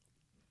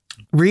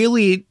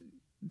really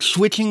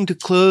switching to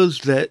clothes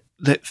that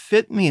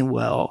fit me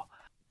well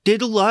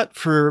did a lot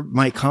for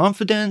my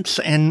confidence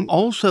and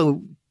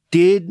also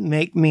did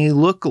make me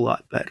look a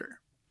lot better.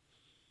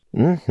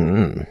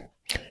 Mm-hmm.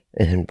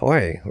 And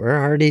boy, we're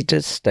already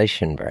to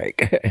station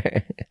break.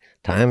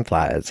 Time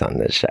flies on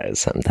this show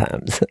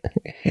sometimes.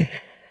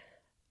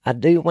 I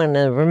do want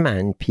to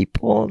remind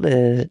people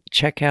to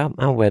check out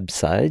my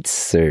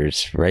websites.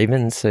 There's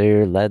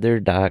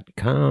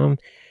ravensairleather.com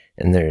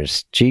and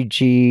there's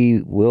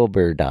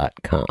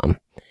ggwilbur.com.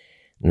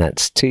 And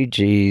that's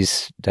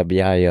 2Gs,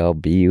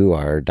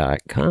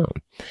 WILBUR.com.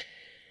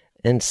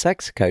 And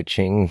sex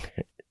coaching,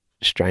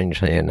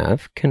 strangely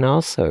enough, can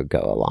also go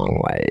a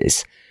long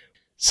ways.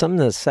 Some of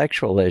the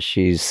sexual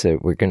issues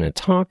that we're going to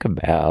talk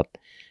about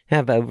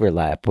have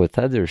overlap with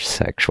other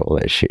sexual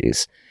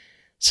issues.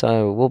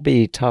 So we'll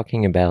be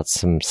talking about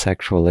some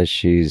sexual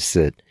issues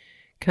that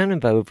kind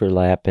of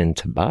overlap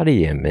into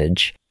body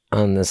image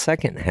on the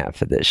second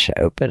half of this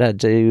show. But I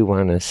do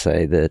want to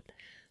say that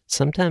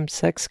sometimes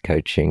sex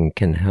coaching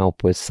can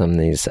help with some of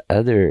these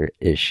other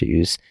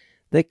issues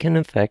that can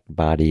affect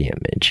body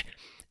image.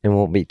 And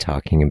we'll be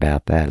talking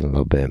about that a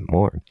little bit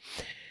more.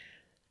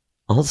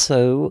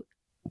 Also,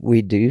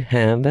 we do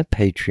have a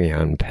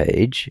Patreon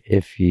page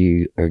if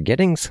you are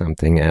getting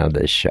something out of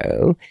this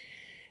show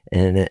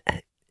and it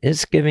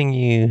is giving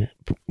you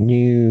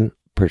new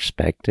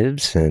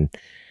perspectives and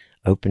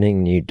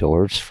opening new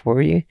doors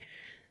for you.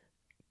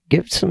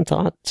 Give some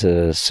thought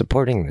to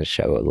supporting the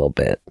show a little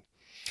bit.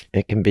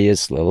 It can be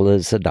as little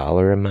as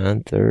 $1 a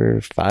month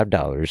or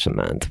 $5 a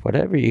month,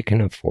 whatever you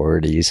can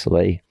afford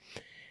easily.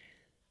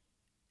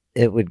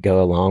 It would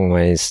go a long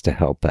ways to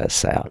help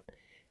us out.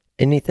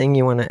 Anything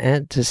you want to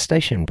add to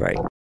Station Break?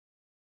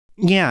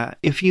 Yeah,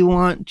 if you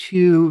want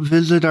to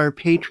visit our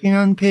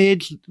Patreon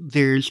page,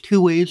 there's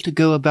two ways to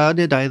go about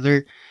it.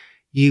 Either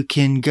you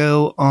can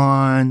go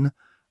on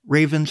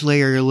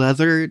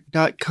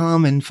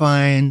ravenslayerleather.com and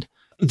find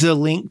the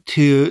link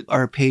to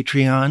our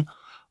Patreon,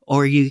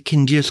 or you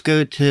can just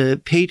go to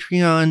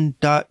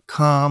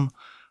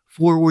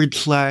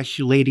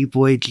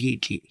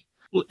patreon.com/ladyboygigi.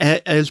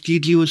 As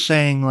Gigi was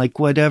saying, like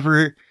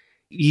whatever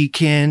you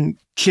can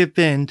chip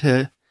in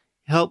to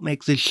help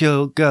make the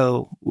show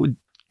go would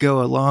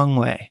go a long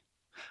way.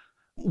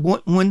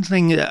 One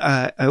thing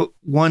that I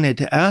wanted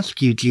to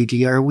ask you,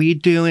 Gigi, are we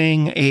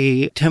doing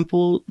a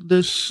temple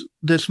this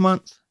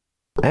month?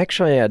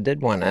 Actually, I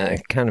did want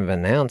to kind of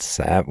announce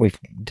that. We've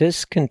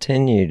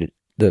discontinued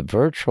the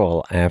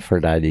virtual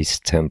Aphrodite's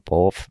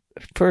Temple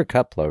for a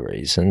couple of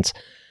reasons.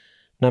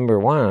 Number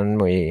one,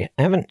 we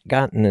haven't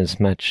gotten as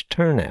much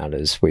turnout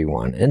as we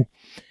wanted.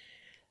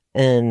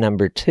 And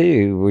number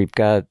two, we've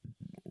got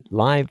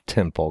live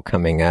temple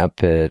coming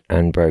up at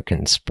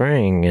Unbroken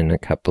Spring in a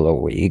couple of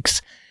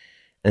weeks.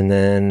 And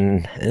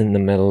then in the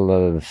middle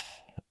of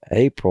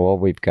April,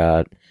 we've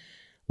got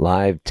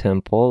live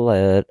temple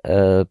at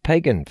a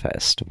pagan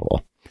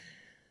festival.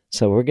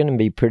 So we're going to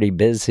be pretty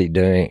busy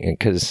doing it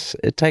because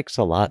it takes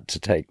a lot to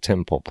take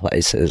temple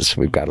places.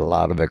 We've got a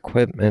lot of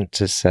equipment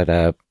to set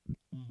up,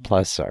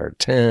 plus our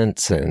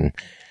tents and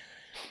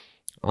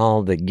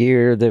all the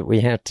gear that we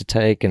have to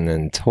take, and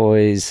then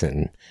toys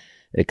and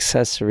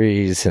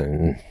accessories.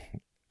 And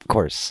of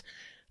course,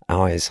 I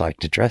always like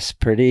to dress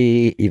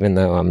pretty, even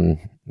though I'm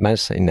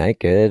mostly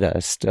naked. I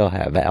still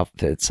have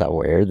outfits I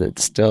wear that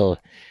still,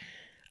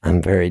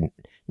 I'm very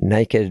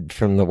naked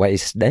from the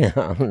waist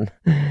down.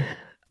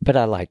 But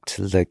I like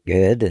to look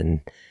good, and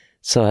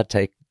so I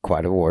take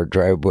quite a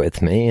wardrobe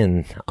with me,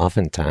 and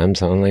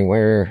oftentimes I only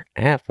wear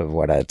half of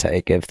what I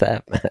take, if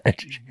that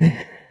much.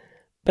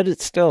 But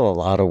it's still a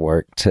lot of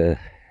work to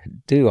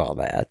do all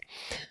that.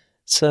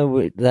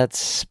 So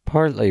that's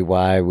partly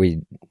why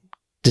we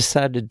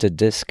decided to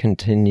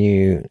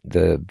discontinue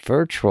the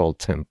virtual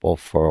temple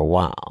for a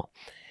while.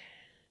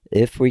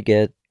 If we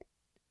get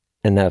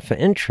enough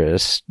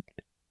interest,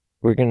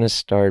 we're going to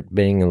start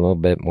being a little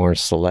bit more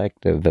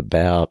selective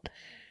about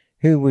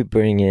who we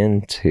bring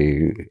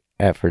into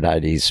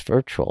Aphrodite's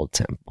virtual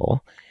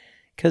temple,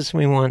 because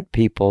we want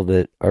people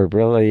that are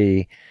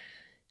really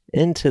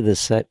into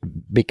the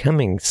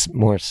becoming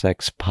more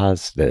sex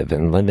positive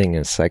and living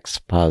a sex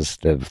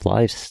positive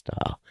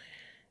lifestyle,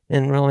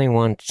 and really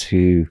want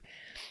to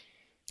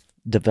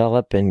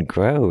develop and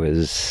grow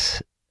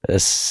as a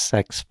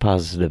sex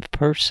positive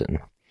person.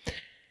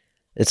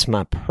 It's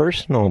my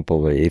personal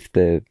belief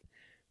that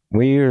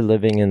we are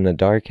living in the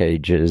dark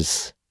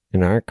ages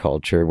in our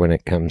culture when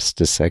it comes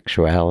to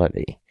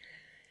sexuality.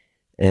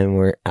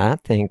 And I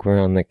think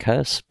we're on the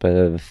cusp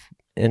of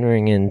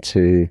entering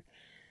into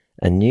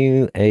a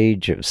new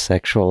age of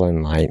sexual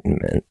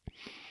enlightenment.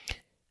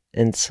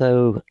 And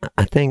so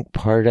I think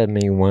part of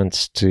me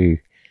wants to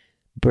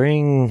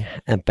bring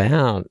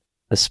about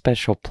a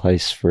special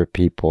place for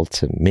people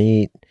to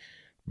meet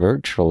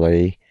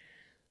virtually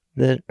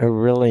that are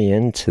really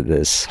into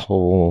this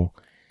whole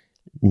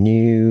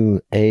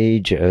new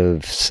age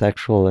of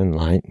sexual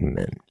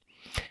enlightenment.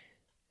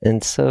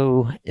 And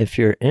so if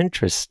you're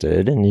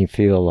interested and you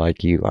feel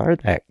like you are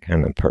that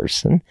kind of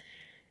person,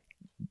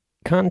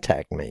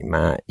 contact me.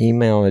 My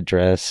email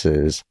address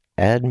is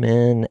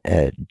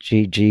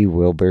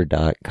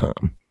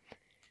admin@ggwilbur.com.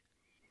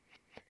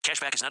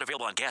 Cashback is not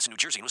available on gas in New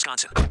Jersey and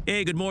Wisconsin.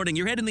 Hey, good morning.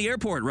 You're heading to the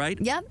airport, right?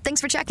 Yep, thanks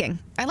for checking.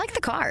 I like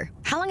the car.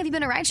 How long have you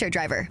been a rideshare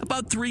driver?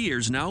 About 3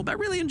 years now. I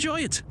really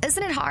enjoy it.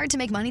 Isn't it hard to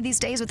make money these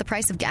days with the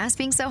price of gas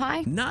being so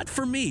high? Not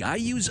for me. I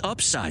use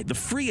Upside, the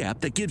free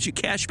app that gives you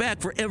cash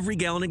back for every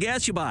gallon of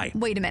gas you buy.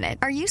 Wait a minute.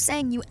 Are you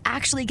saying you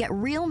actually get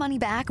real money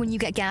back when you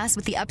get gas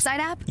with the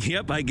Upside app?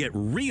 Yep, I get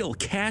real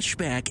cash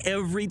back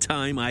every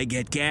time I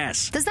get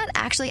gas. Does that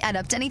actually add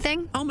up to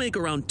anything? I'll make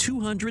around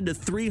 $200 to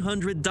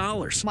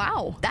 $300.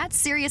 Wow, that's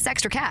serious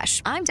extra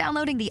cash. I'm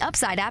downloading the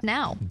Upside app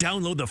now.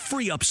 Download the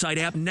free Upside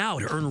app now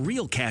to earn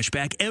real cash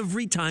back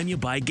every time you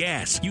buy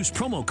gas. Use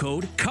promo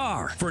code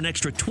CAR for an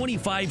extra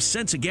 25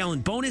 cents a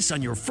gallon bonus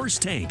on your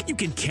first tank. You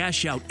can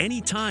cash out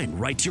anytime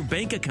right to your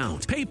bank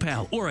account,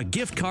 PayPal, or a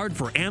gift card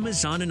for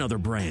Amazon and other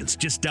brands.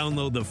 Just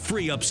download the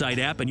free Upside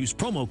app and use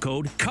promo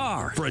code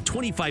CAR for a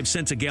 25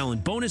 cents a gallon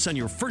bonus on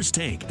your first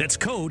tank. That's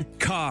code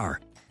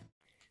CAR.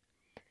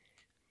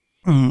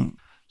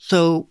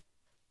 So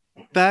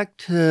back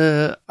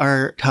to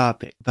our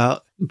topic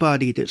about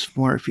body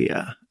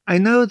dysmorphia. I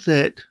know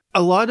that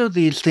a lot of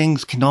these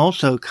things can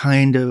also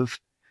kind of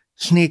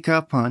sneak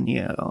up on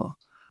you.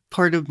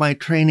 Part of my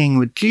training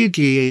with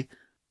Gigi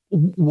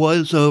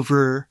was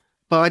over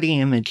body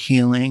image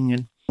healing.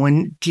 And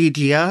when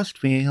Gigi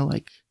asked me,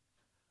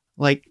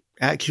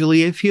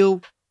 actually, I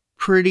feel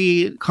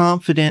pretty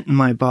confident in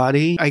my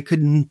body. I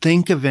couldn't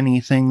think of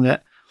anything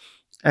that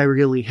I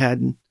really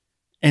had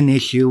an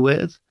issue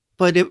with.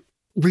 But it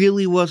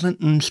really wasn't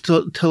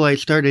until I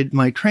started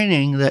my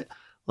training that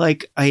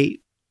I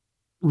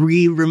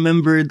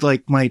remembered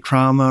my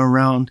trauma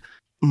around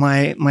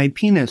my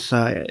penis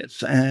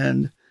size,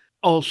 and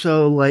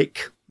also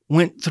like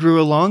went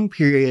through a long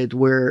period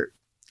where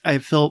I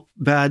felt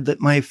bad that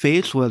my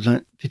face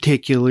wasn't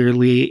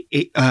particularly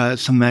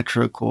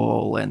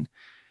symmetrical, and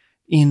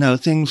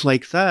things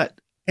like that.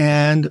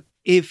 And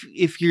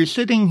if you're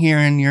sitting here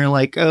and you're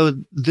like,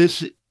 oh,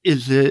 this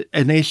is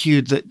an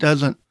issue that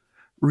doesn't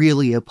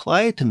really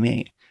apply to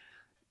me,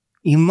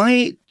 you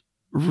might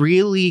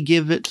really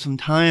give it some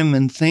time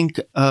and think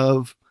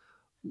of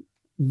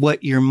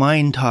what your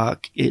mind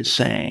talk is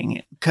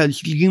saying,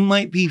 because you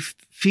might be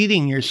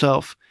feeding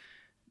yourself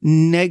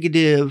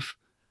negative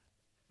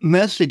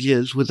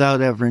messages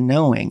without ever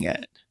knowing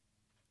it.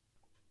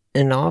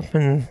 And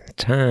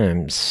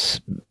oftentimes,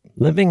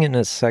 living in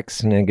a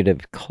sex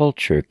negative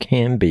culture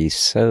can be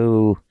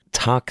so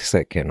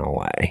toxic in a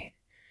way.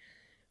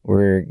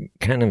 We're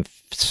kind of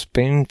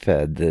spoon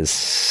fed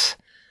this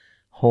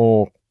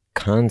whole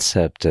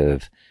concept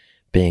of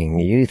being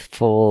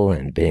youthful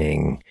and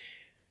being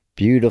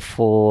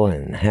beautiful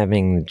and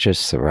having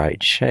just the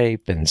right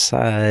shape and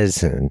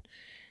size, and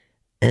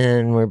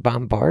we're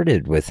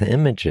bombarded with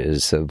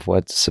images of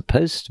what's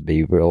supposed to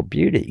be real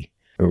beauty.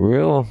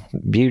 Real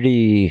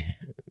beauty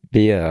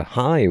via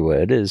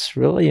Hollywood is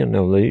really an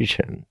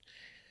illusion.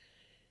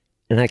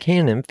 And I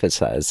can't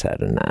emphasize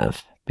that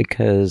enough,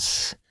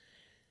 because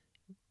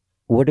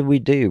what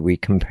do? We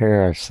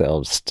compare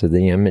ourselves to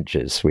the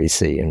images we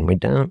see, and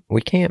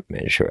we can't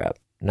measure up.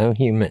 No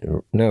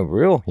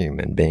real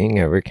human being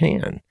ever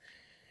can.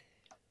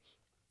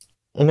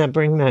 And I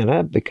bring that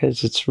up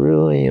because it's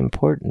really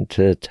important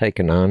to take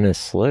an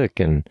honest look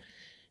and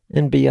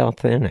be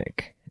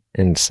authentic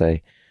and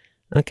say,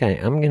 okay,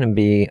 I'm going to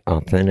be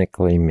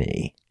authentically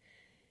me.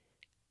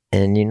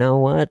 And you know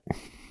what?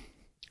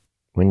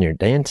 When you're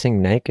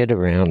dancing naked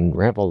around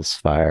Revel's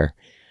fire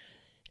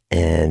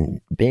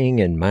and being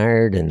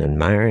admired and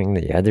admiring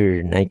the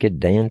other naked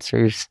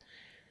dancers,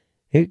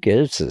 who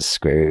gives a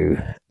screw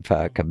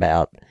fuck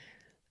about,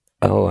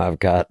 oh, I've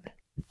got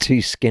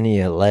too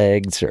skinny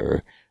legs,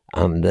 or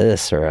I'm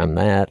this or I'm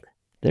that?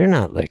 They're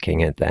not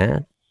looking at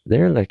that.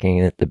 They're looking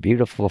at the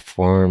beautiful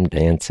form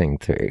dancing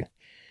through.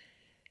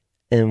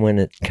 And when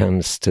it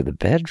comes to the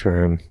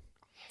bedroom,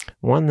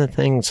 one of the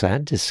things I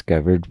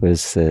discovered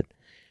was that,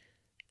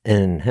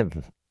 and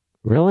have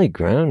really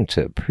grown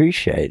to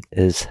appreciate,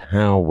 is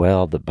how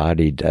well the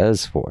body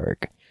does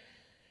work.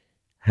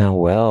 How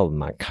well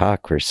my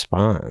cock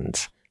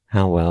responds.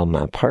 How well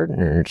my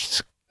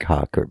partner's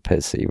cock or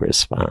pussy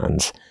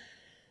responds.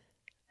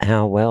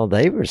 How well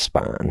they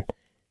respond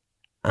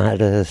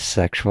at a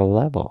sexual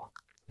level.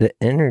 The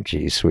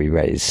energies we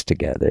raise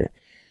together.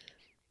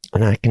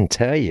 And I can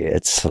tell you,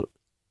 it's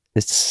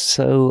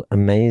so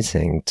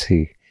amazing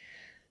to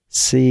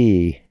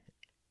see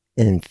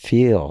and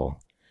feel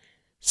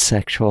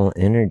sexual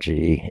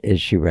energy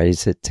as you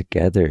raise it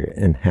together,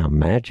 and how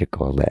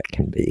magical that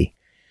can be.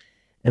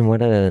 And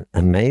what an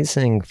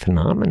amazing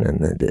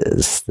phenomenon it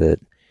is that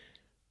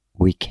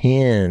we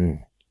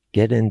can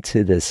get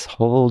into this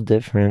whole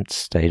different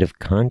state of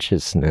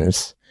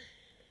consciousness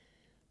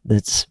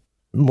that's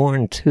more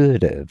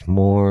intuitive,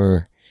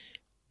 more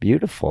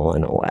beautiful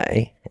in a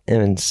way,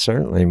 and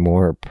certainly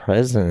more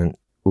present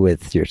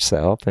with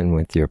yourself and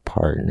with your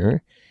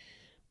partner,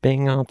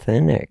 being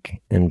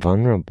authentic and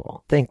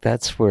vulnerable. I think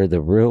that's where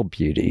the real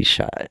beauty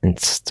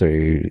shines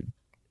through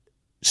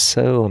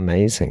so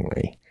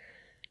amazingly,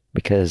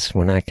 because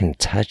when I can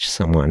touch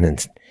someone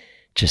and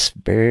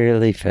just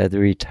barely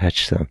feathery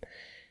touch them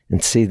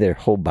and see their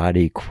whole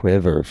body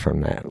quiver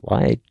from that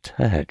light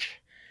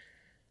touch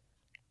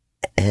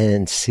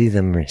and see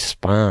them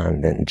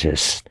respond and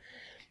just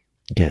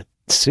get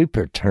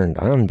super turned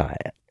on by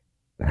it,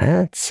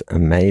 that's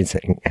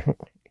amazing.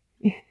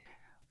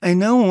 I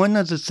know one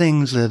of the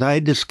things that I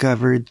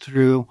discovered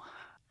through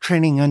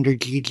training under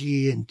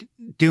Gigi and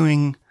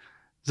doing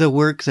the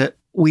work that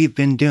we've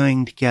been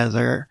doing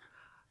together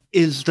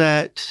is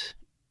that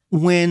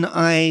when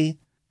I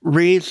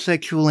raise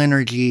sexual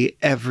energy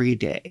every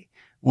day,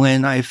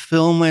 when I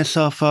fill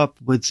myself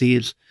up with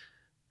these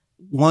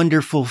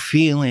wonderful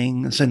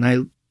feelings and I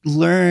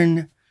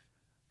learn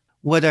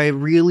what I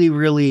really,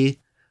 really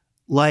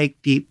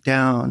like deep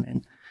down,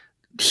 and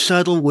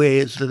subtle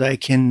ways that I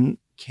can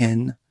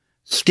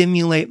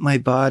stimulate my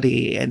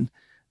body, and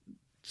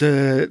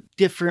the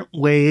different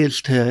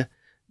ways to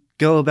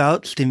go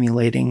about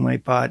stimulating my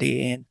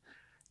body, and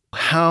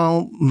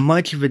how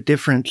much of a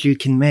difference you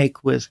can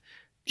make with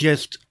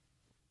just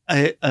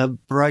a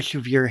brush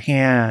of your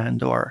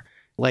hand, or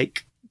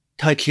like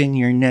touching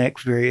your neck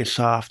very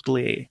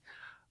softly,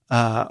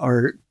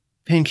 or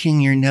pinching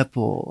your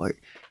nipple, or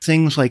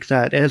things like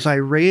that. As I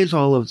raise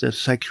all of this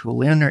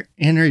sexual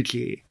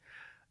energy,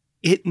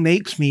 it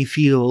makes me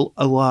feel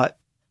a lot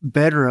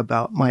better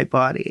about my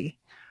body.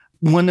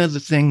 One of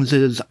the things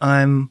is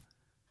I'm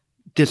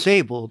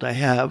disabled. I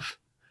have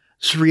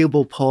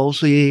cerebral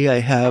palsy. I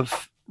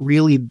have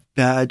really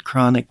bad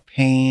chronic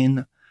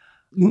pain.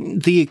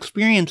 The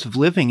experience of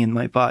living in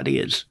my body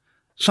is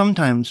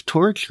sometimes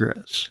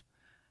torturous.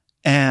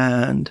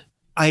 And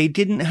I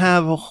didn't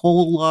have a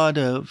whole lot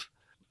of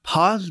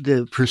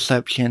positive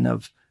perception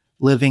of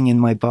living in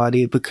my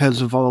body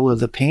because of all of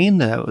the pain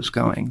that I was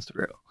going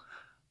through.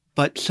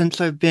 But since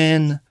I've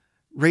been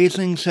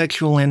raising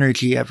sexual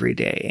energy every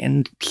day,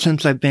 and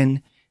since I've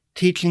been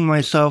teaching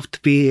myself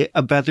to be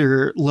a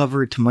better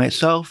lover to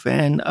myself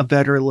and a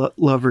better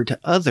lover to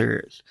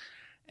others,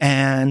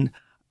 and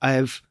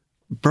I've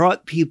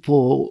brought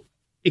people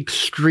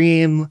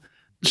extreme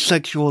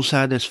sexual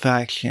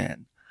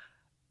satisfaction,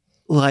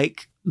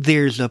 like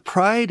there's a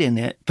pride in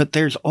it, but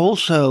there's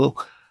also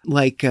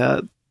like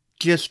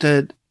just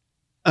a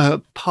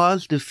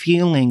positive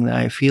feeling that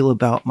I feel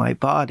about my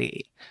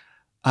body.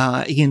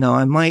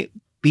 I might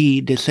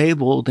be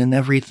disabled and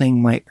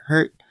everything might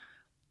hurt,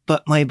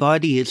 but my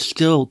body is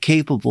still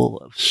capable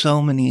of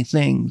so many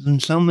things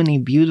and so many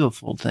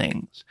beautiful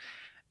things.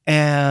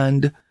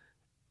 And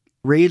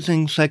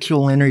raising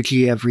sexual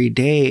energy every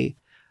day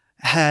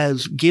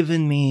has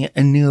given me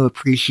a new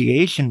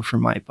appreciation for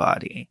my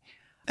body.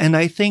 And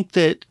I think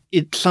that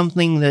it's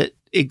something that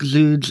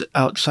exudes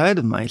outside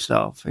of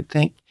myself. I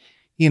think,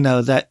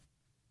 that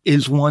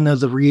is one of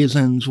the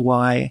reasons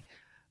why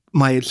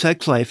my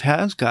sex life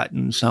has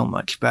gotten so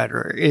much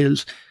better,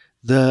 is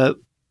the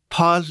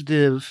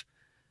positive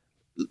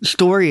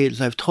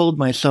stories I've told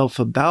myself,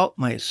 about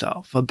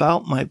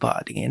my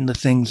body, and the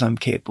things I'm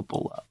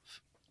capable of.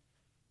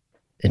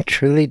 It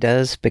truly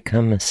does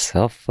become a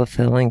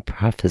self-fulfilling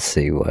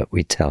prophecy, what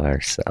we tell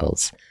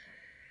ourselves.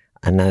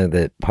 I know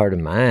that part of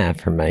my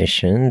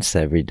affirmations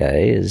every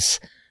day is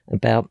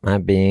about my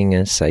being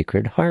a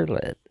sacred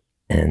harlot,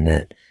 and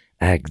that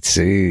I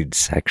exude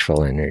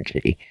sexual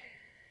energy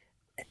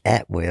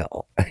at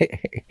will.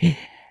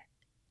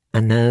 I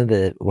know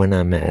that when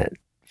I'm at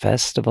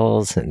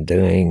festivals and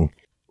doing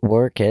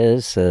work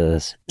as a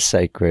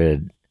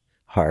sacred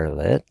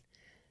harlot,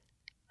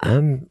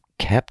 I'm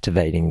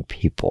captivating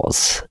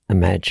people's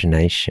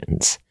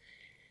imaginations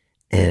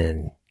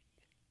and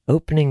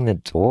opening the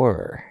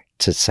door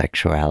to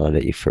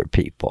sexuality for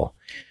people,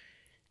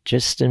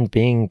 just in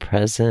being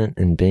present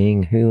and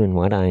being who and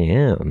what I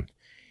am.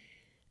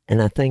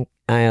 And I think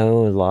I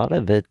owe a lot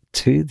of it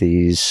to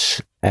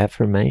these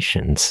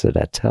affirmations that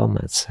I tell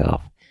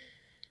myself,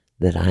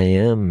 that I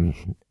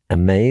am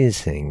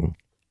amazing,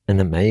 an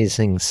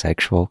amazing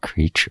sexual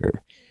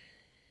creature.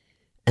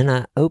 And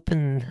I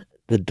open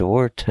the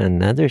door to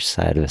another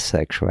side of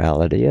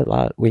sexuality a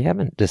lot. We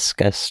haven't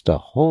discussed a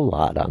whole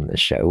lot on the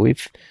show.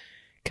 We've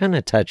kind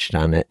of touched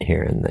on it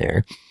here and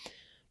there,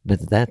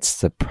 but that's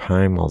the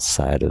primal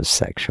side of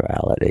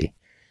sexuality.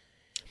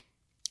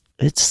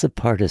 It's the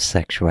part of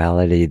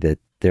sexuality that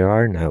there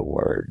are no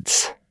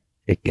words.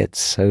 It gets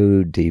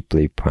so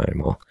deeply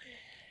primal.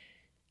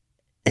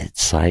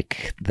 It's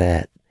like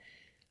that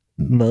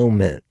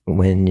moment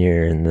when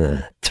you're in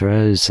the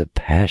throes of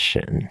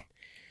passion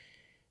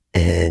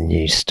and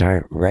you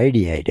start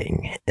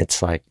radiating.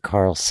 It's like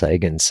Carl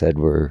Sagan said,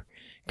 we're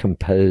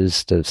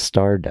composed of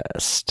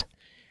stardust.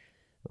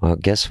 Well,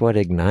 guess what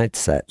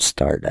ignites that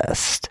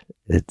stardust?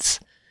 It's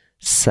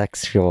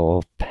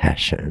sexual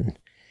passion.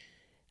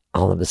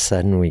 All of a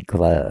sudden we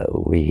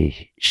glow.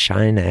 We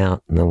shine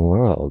out in the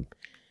world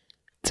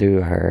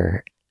through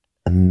our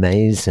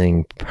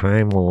amazing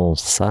primal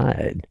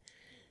side.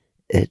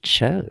 It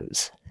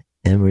shows.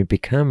 And we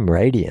become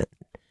radiant.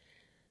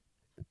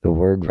 The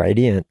word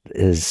radiant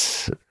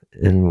is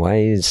in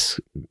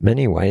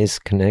many ways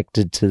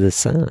connected to the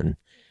sun.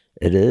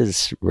 It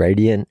is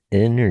radiant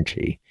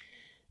energy.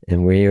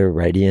 And we are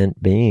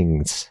radiant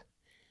beings.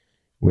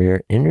 We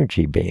are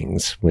energy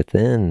beings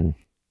within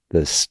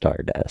the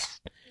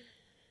stardust.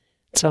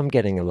 So I'm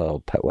getting a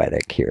little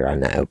poetic here, I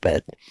know,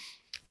 but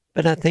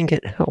I think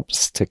it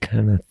helps to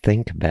kind of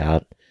think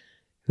about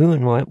who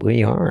and what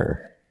we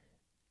are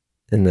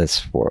in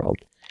this world.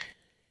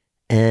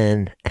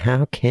 And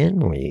how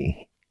can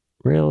we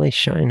really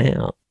shine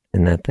out?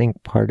 And I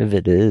think part of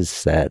it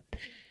is that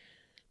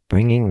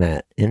bringing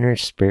that inner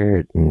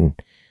spirit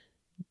and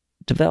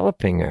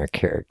developing our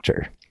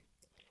character.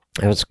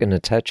 I was going to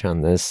touch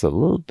on this a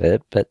little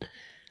bit, but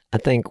I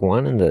think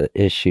one of the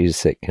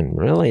issues that can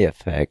really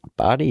affect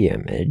body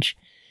image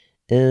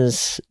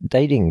is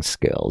dating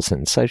skills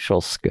and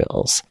social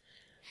skills.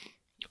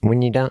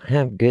 When you don't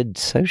have good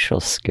social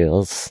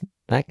skills,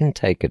 that can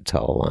take a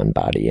toll on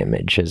body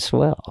image as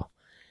well.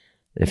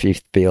 If you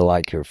feel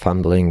like you're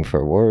fumbling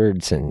for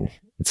words, and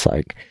it's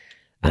like,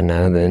 I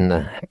know that in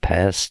the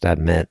past I've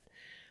met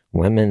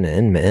women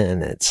and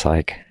men, it's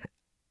like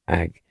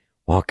I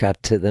walk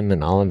up to them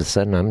and all of a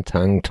sudden I'm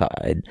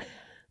tongue-tied.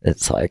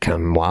 It's like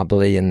I'm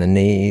wobbly in the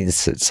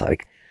knees. It's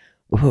like,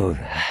 ooh,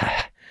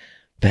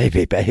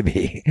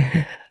 baby,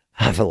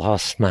 I've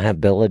lost my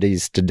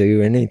abilities to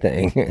do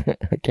anything.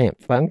 I can't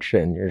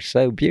function. You're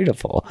so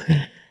beautiful.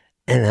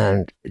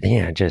 And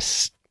I'm,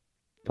 just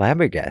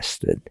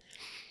flabbergasted.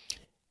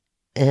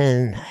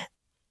 And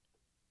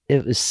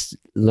it was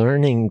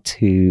learning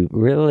to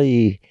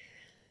really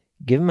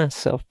give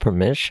myself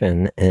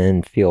permission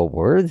and feel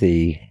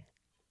worthy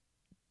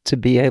to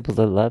be able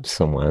to love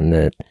someone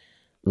that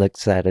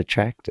looks that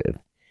attractive,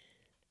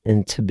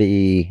 and to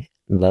be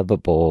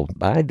lovable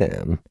by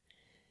them.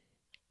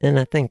 And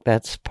I think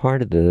that's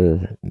part of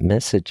the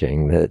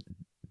messaging that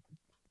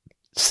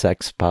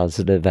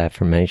sex-positive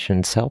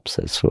affirmations helps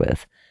us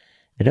with.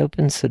 It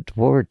opens the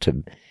door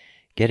to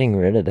getting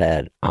rid of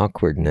that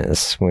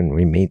awkwardness when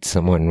we meet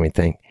someone we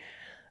think,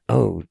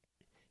 oh,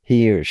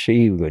 he or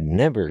she would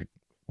never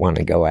want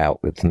to go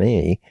out with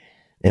me,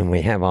 and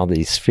we have all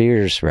these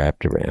fears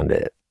wrapped around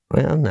it.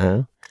 Well,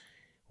 no.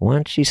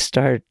 Once you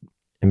start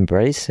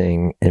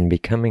embracing and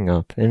becoming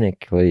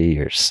authentically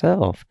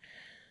yourself,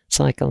 it's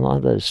like a lot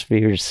of those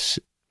fears,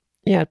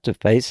 you have to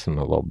face them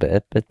a little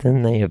bit, but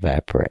then they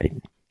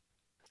evaporate.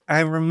 I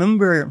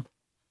remember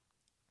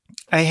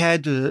I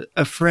had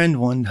a friend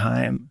one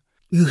time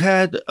who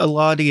had a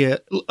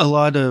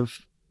lot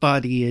of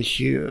body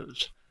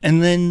issues.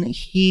 And then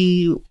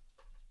he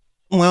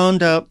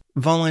wound up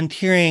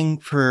volunteering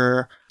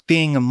for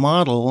being a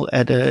model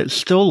at a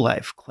still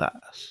life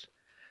class.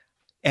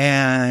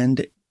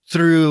 And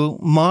through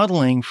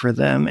modeling for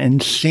them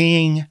and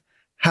seeing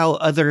how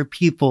other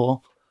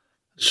people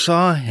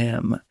saw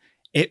him,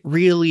 it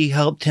really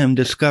helped him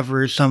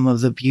discover some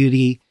of the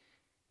beauty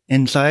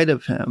inside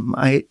of him.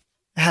 I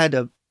had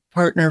a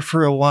partner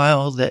for a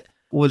while that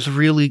was a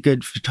really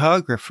good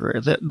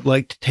photographer that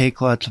liked to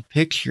take lots of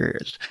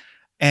pictures.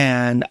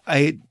 And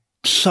I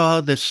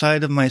saw the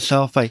side of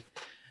myself I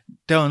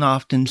don't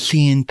often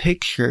see in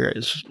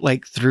pictures,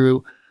 like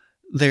through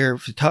their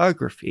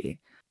photography.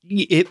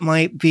 It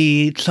might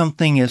be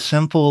something as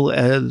simple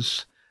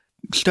as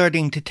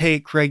starting to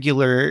take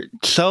regular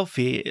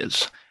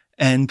selfies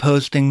and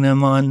posting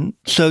them on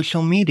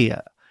social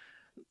media.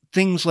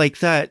 Things like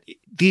that.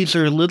 These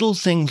are little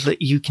things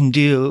that you can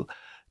do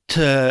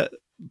to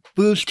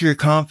boost your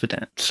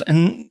confidence.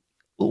 And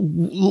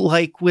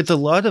like with a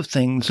lot of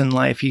things in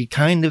life, you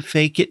kind of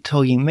fake it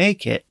till you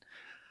make it.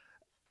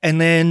 And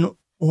then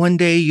one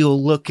day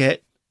you'll look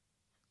at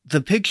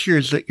the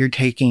pictures that you're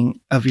taking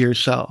of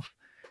yourself,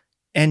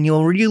 and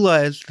you'll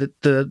realize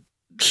that the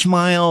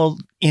smile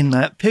in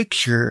that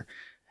picture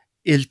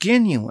is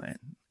genuine,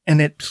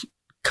 and it's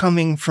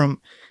coming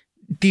from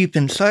deep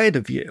inside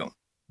of you.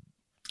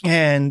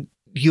 And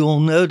you'll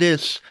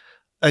notice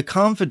a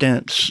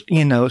confidence,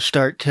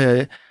 start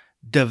to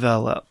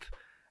develop.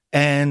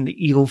 And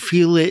you'll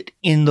feel it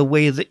in the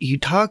way that you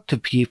talk to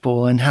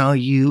people and how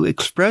you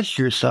express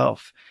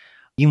yourself.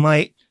 You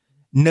might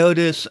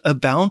notice a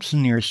bounce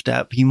in your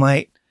step. You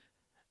might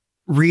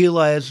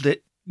realize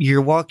that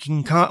you're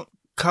walking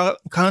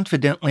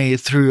confidently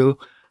through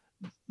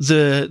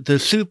the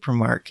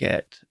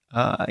supermarket.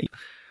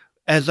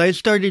 As I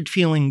started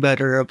feeling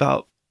better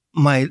about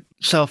my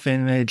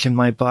self-image and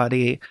my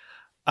body,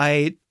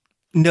 I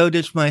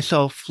noticed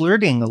myself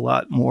flirting a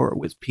lot more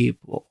with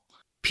people.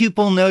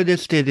 People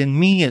noticed it in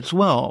me as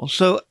well.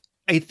 So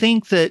I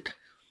think that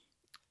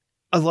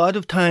a lot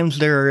of times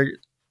there are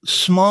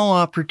small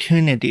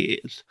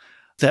opportunities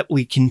that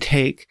we can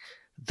take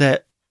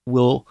that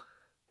will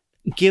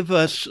give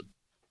us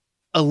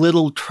a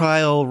little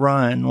trial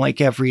run, like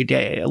every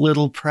day, a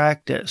little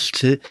practice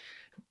to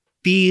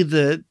be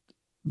the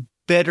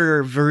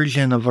better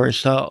version of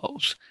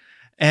ourselves.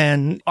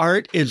 And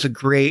art is a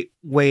great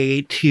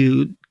way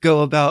to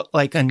go about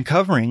like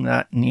uncovering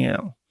that in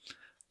you.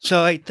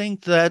 So I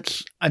think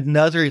that's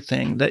another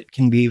thing that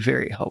can be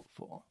very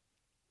helpful.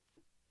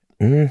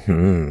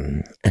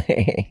 And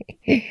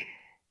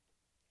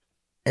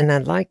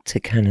I'd like to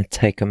kind of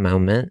take a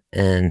moment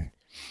and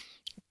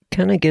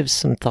kind of give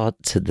some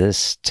thought to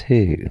this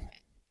too.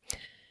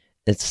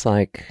 It's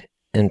like,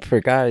 and for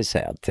guys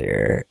out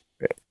there,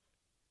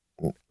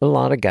 a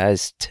lot of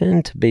guys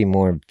tend to be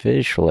more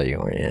visually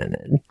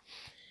oriented.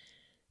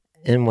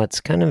 And what's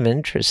kind of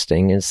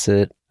interesting is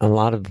that a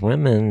lot of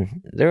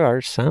women, there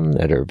are some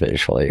that are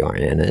visually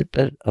oriented,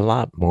 but a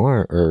lot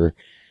more are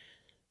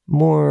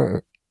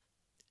more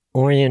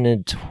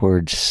oriented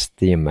towards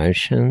the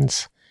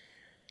emotions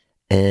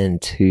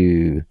and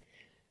to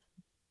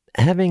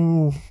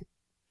having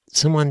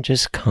someone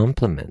just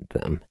compliment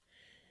them,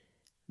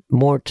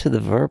 more to the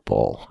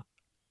verbal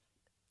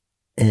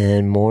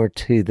and more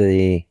to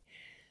the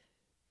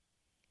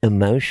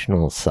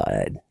emotional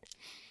side.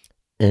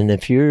 And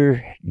if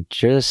you're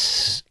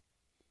just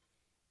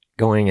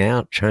going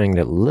out trying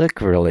to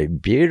look really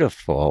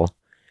beautiful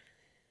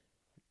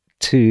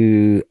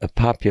to a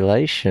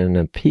population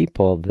of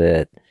people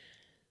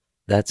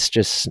that's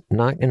just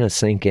not going to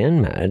sink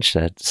in much,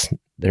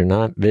 they're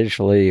not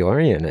visually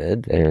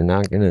oriented, they're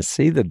not going to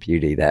see the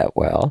beauty that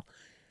well,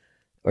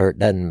 or it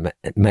doesn't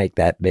make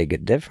that big a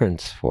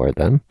difference for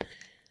them,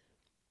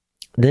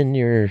 then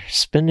you're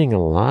spending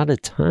a lot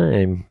of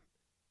time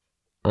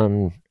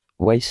on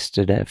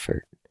wasted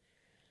effort.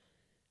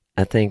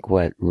 I think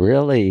what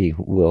really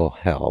will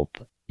help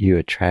you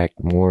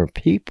attract more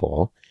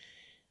people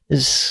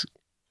is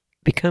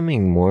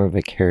becoming more of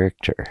a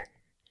character,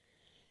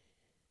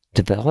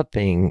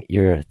 developing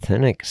your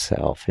authentic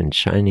self and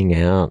shining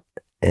out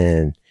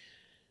and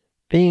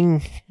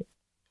being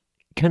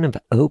kind of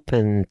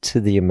open to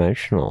the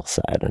emotional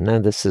side. I know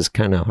this is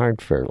kind of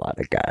hard for a lot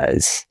of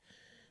guys.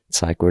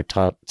 It's like we're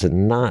taught to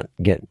not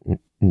get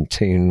in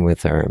tune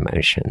with our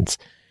emotions.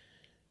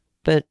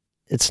 But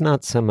it's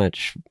not so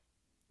much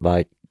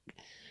like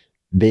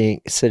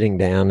sitting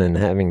down and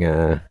having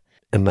a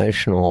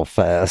emotional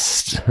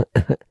fest.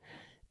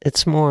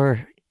 It's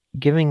more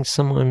giving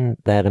someone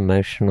that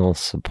emotional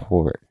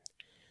support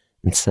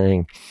and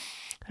saying,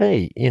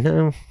 hey,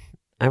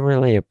 I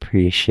really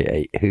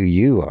appreciate who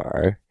you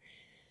are,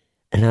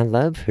 and I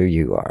love who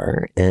you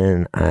are,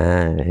 and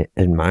I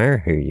admire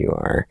who you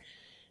are.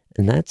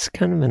 And that's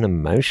kind of an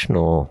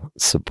emotional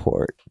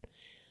support. It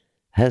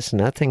has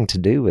nothing to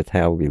do with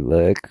how we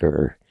look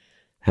or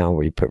how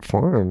we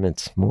perform.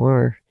 It's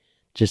more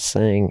just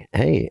saying,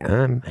 hey,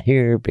 I'm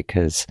here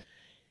because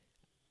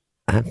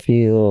I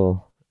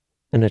feel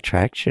an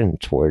attraction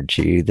towards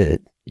you,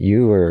 that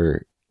you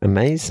are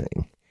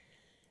amazing.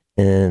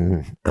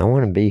 And I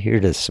want to be here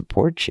to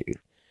support you.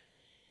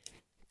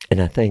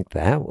 And I think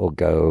that will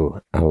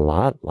go a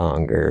lot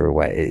longer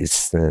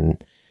ways than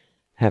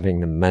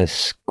having the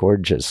most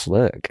gorgeous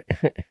look.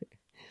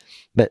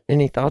 But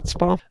any thoughts,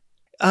 Paul?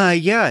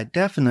 Yeah,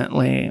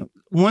 definitely.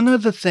 One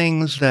of the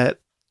things that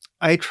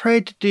I try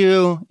to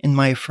do in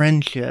my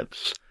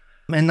friendships,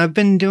 and I've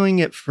been doing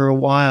it for a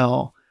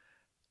while,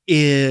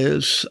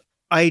 is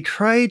I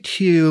try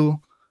to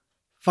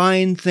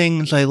find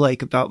things I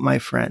like about my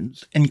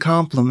friends and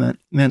compliment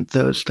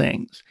those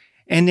things,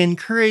 and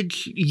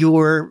encourage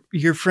your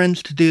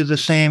friends to do the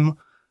same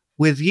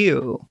with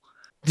you.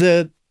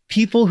 The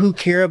people who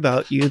care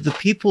about you, the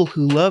people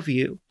who love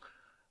you,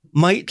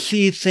 might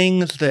see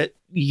things that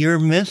you're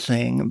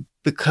missing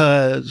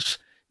because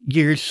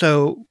you're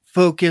so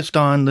focused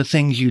on the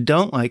things you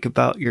don't like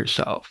about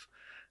yourself.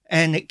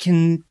 And it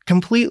can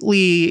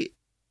completely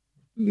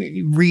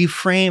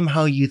reframe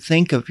how you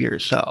think of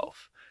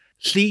yourself.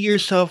 See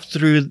yourself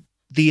through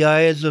the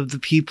eyes of the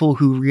people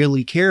who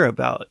really care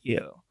about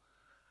you.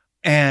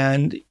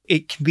 And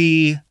it can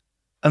be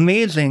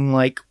amazing,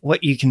 like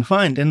what you can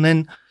find. And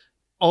then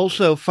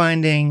also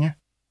finding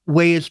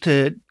ways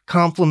to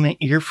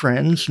compliment your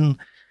friends and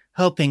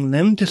helping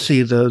them to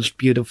see those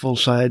beautiful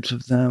sides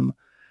of them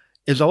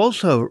is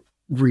also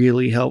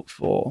really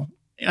helpful.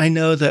 I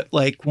know that,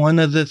 like, one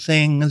of the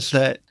things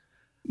that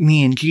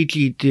me and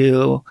Gigi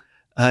do,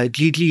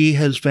 Gigi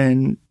has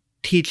been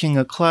teaching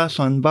a class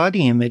on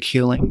body image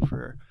healing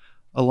for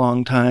a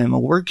long time, a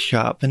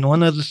workshop. And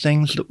one of the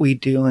things that we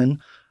do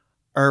in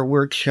our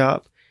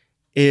workshop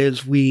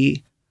is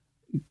we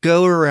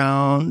go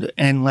around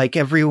and, like,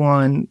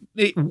 everyone,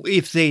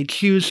 if they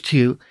choose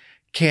to,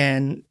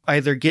 can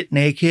either get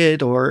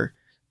naked or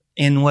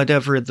in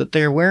whatever that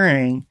they're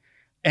wearing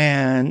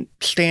and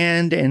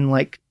stand and,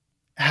 like,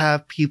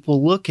 have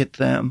people look at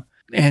them,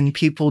 and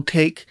people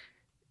take,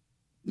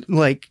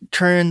 like,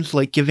 turns,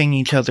 like, giving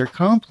each other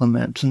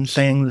compliments and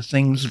saying the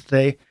things that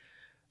they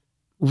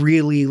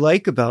really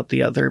like about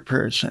the other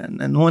person.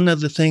 And one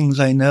of the things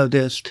I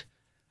noticed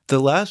the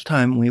last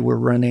time we were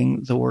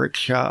running the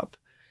workshop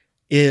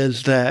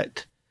is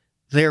that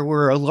there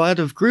were a lot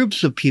of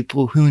groups of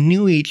people who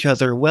knew each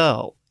other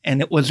well.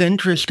 And it was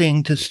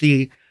interesting to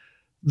see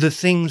the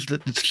things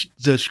that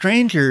the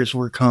strangers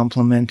were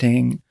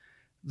complimenting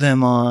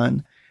them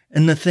on,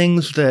 and the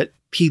things that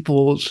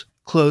people's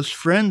close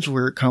friends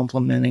were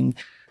complimenting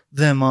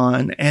them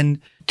on. And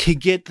to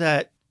get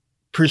that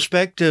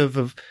perspective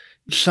of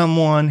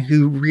someone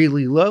who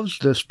really loves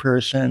this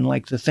person,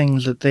 like the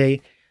things that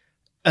they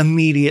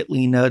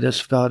immediately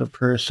notice about a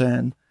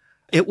person,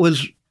 it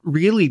was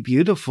really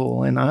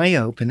beautiful and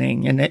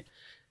eye-opening, and it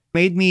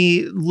made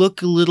me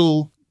look a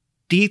little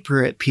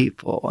deeper at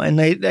people.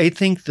 And I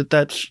think that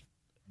that's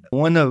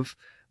one of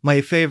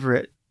my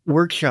favorite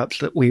workshops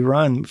that we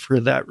run for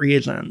that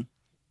reason.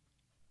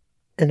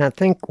 And I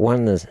think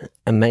one of the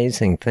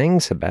amazing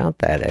things about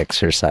that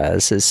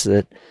exercise is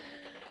that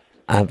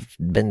I've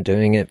been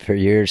doing it for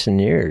years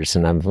and years,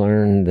 and I've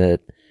learned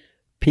that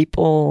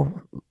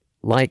people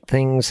like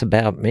things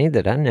about me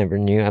that I never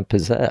knew I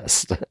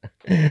possessed.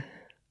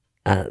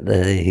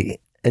 They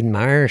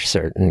admire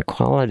certain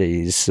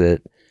qualities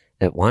that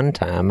at one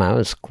time I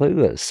was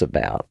clueless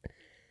about.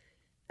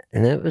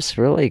 And it was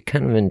really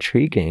kind of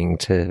intriguing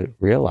to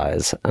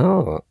realize,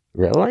 oh,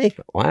 really?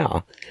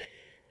 Wow.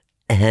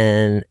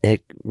 And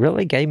it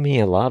really gave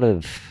me a lot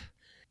of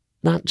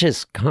not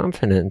just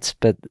confidence,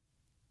 but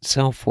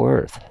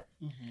self-worth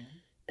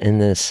in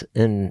this,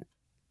 and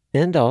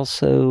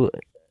also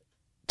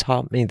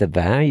taught me the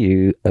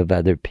value of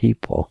other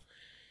people,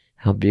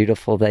 how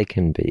beautiful they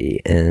can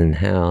be and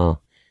how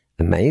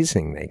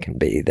amazing they can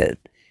be, that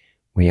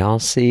we all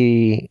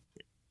see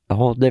a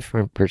whole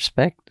different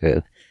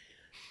perspective.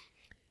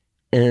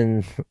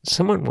 And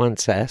someone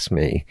once asked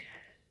me,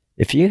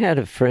 if you had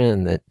a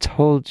friend that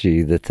told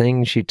you the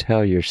things you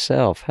tell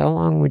yourself, how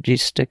long would you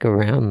stick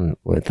around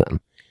with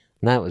them?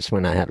 And that was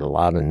when I had a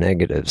lot of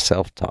negative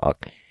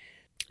self-talk.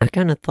 I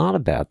kind of thought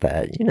about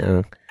that. You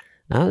know,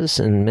 I was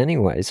in many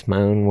ways my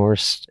own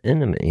worst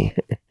enemy.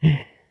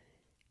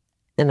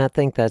 And I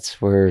think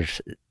that's where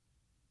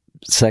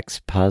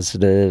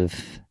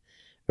sex-positive,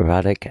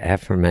 erotic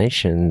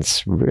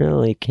affirmations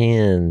really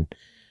can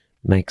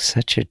make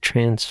such a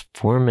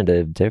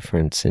transformative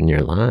difference in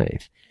your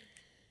life.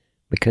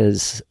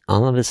 because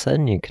all of a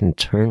sudden you can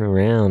turn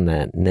around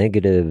that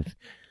negative,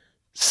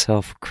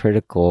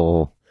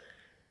 self-critical,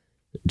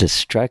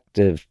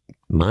 destructive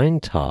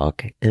mind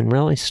talk and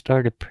really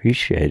start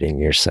appreciating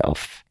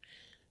yourself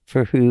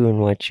for who and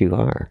what you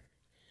are.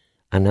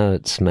 I know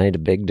it's made a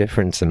big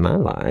difference in my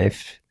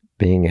life,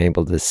 being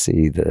able to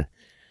see the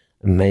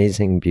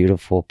amazing,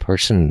 beautiful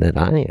person that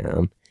I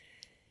am.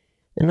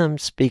 And I'm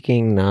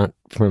speaking not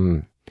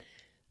from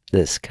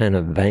this kind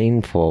of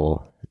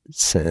vainful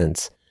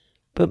sense,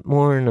 but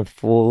more in a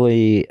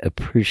fully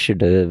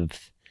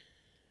appreciative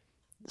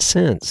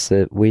sense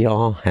that we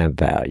all have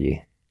value.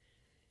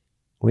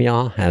 We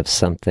all have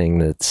something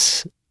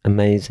that's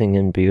amazing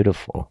and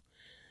beautiful.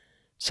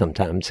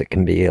 Sometimes it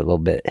can be a little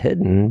bit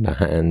hidden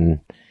behind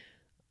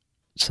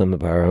some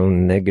of our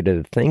own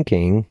negative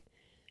thinking,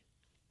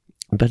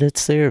 but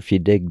it's there if you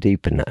dig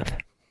deep enough.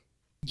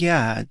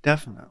 Yeah,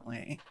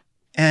 definitely.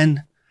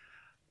 And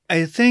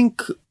I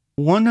think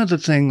one of the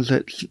things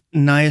that's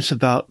nice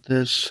about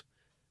this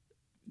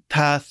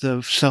path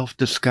of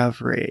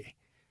self-discovery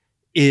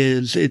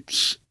is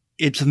it's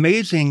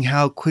amazing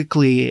how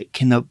quickly it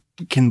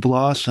can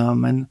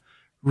blossom and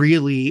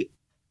really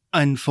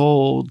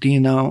unfold. You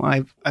know,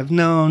 I've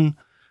known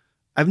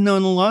a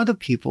lot of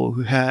people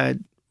who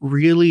had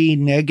really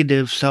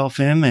negative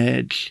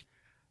self-image,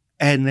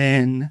 and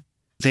then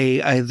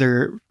they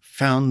either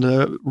found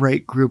the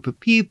right group of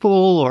people,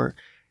 or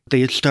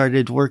they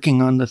started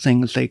working on the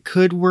things they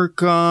could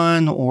work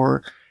on,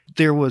 or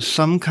there was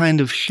some kind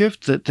of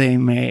shift that they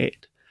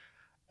made.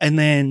 And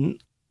then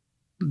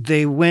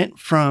they went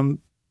from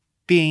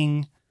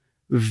being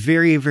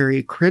very,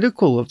 very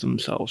critical of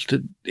themselves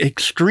to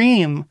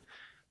extreme,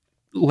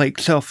 like,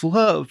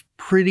 self-love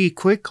pretty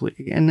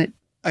quickly. And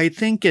I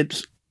think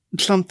it's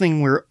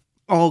something we're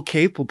all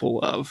capable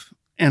of.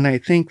 And I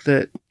think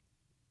that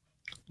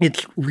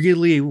it's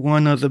really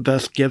one of the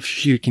best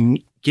gifts you can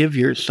give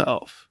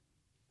yourself.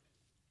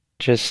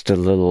 Just a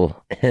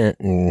little hint,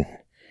 and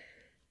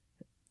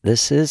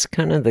this is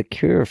kind of the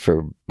cure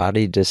for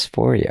body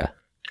dysphoria.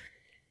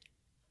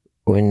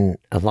 When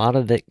a lot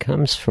of it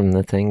comes from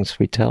the things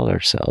we tell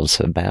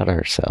ourselves about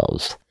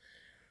ourselves,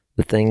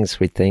 the things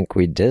we think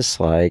we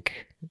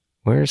dislike,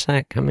 where's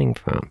that coming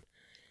from?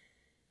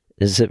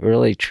 Is it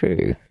really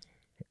true?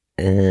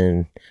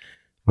 And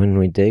when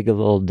we dig a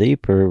little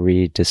deeper,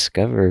 we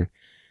discover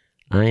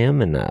I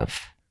am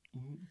enough.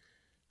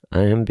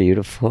 I am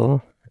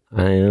beautiful.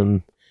 I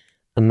am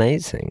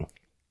amazing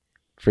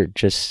for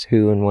just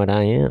who and what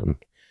I am.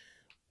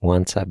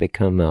 Once I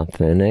become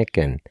authentic,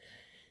 and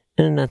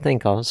I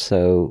think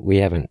also, we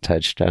haven't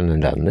touched on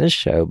it on this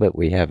show, but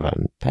we have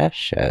on past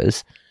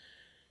shows,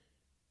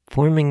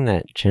 forming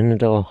that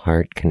genital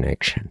heart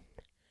connection.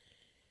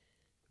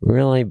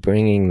 Really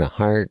bringing the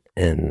heart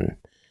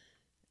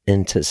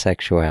into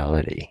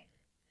sexuality.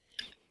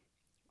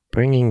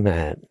 Bringing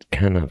that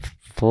kind of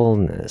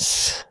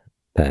fullness,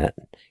 that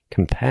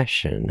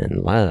compassion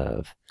and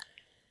love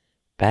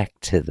back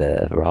to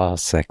the raw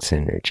sex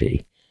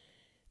energy,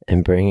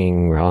 and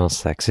bringing raw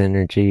sex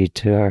energy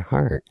to our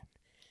heart.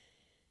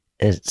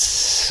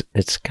 It's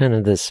kind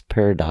of this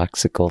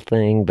paradoxical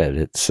thing, but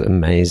it's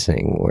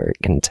amazing where it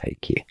can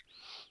take you.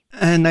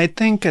 And I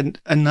think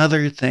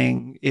another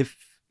thing, if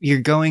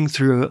you're going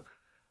through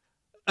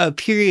a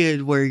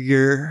period where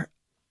you're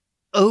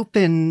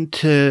open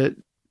to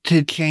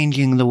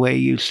changing the way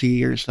you see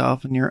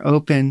yourself, and you're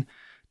open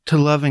to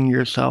loving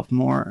yourself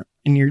more,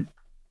 and you're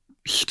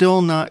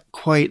still not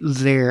quite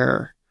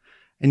there,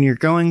 and you're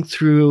going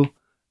through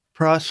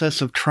process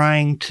of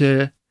trying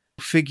to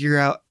figure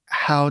out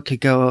how to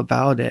go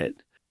about it.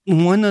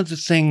 One of the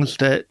things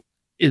that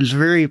is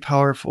very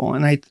powerful,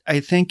 and I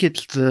think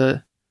it's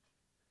the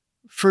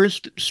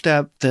first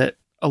step that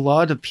a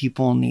lot of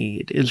people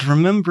need, is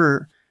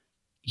remember,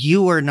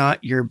 you are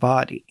not your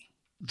body.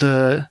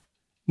 The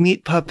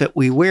meat puppet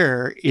we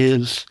wear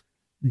is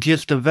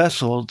just a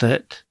vessel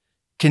that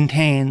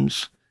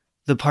contains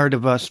the part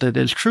of us that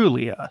is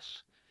truly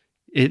us.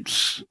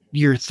 It's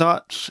your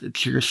thoughts,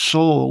 it's your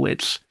soul,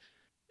 it's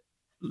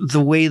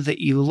the way that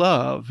you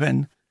love,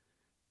 and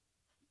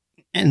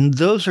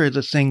those are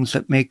the things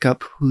that make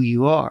up who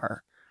you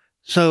are.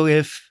 So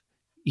if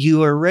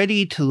you are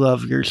ready to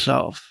love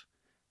yourself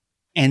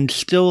and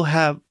still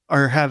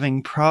are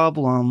having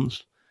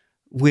problems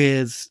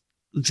with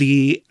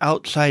the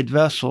outside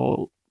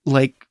vessel,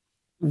 like,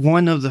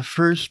 one of the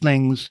first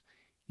things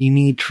you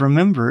need to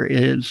remember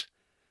is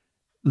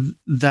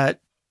that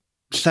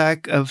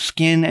sack of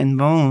skin and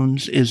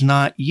bones is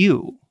not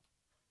you.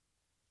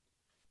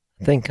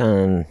 I think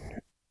on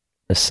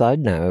a side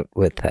note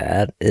with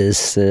that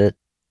is that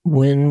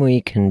when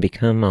we can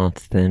become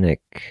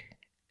authentic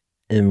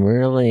and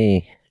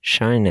really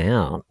shine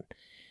out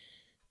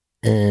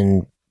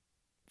and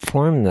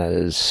form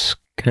those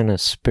kind of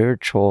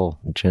spiritual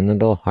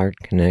genital heart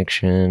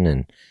connection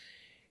and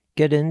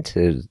get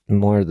into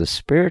more of the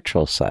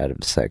spiritual side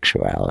of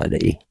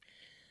sexuality,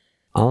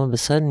 all of a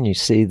sudden you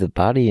see the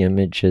body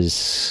image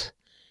is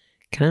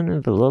kind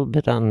of a little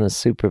bit on the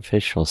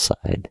superficial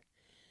side.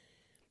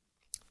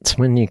 It's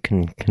when you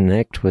can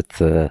connect with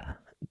the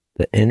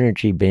the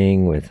energy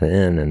being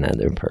within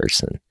another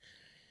person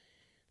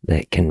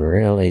that can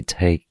really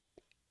take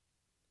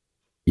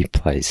you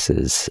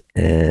places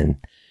and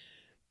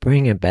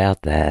bring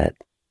about that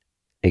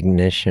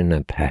ignition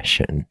of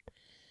passion.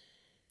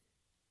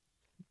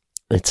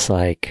 It's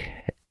like,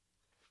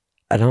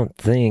 I know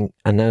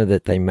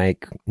that they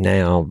make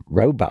now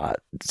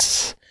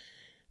robots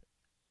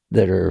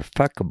that are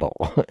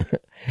fuckable.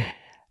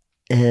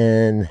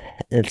 And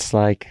it's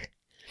like,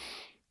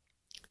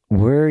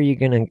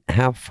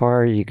 how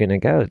far are you going to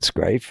go? It's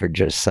great for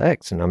just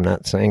sex, and I'm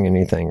not saying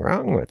anything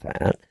wrong with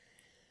that,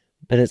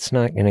 but it's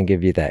not going to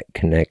give you that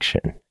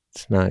connection.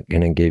 It's not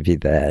going to give you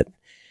that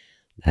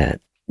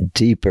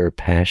deeper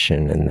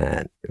passion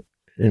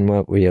and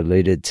what we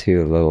alluded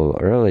to a little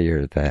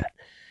earlier,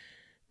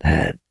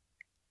 that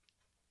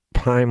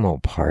primal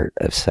part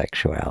of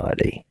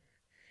sexuality.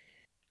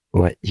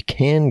 What you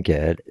can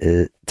get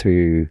is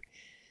through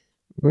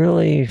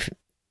really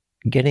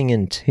getting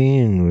in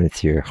tune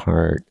with your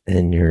heart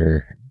and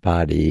your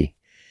body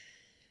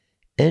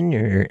and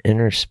your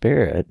inner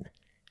spirit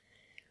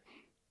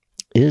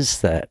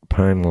is that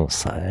primal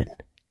side.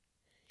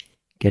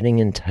 Getting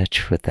in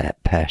touch with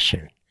that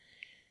passion.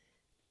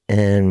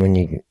 And when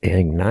you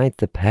ignite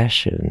the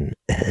passion,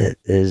 it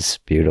is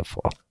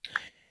beautiful.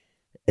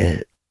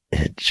 It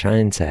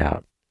shines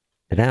out.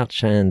 It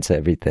outshines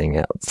everything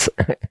else.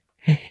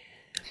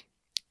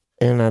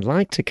 And I'd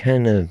like to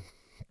kind of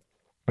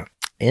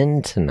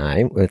end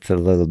tonight with a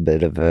little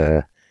bit of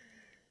a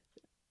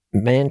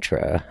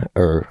mantra,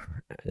 or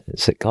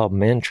is it called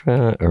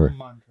mantra or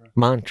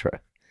mantra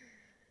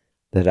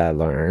that I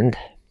learned.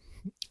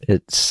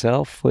 It's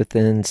self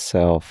within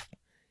self,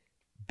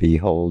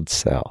 behold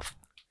self.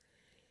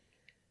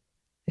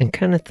 And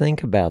kind of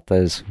think about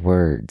those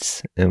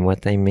words and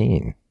what they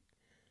mean.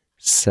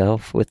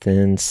 Self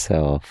within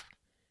self,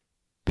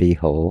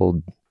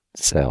 behold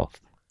self.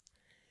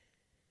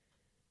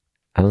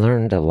 I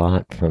learned a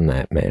lot from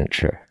that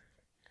mantra.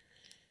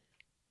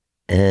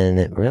 And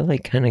it really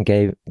kind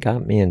of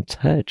got me in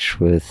touch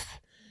with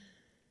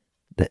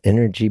the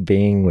energy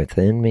being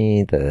within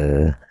me,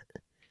 the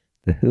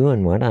who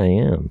and what I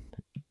am,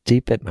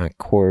 deep at my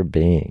core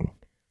being.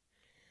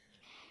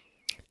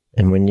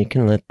 And when you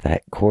can let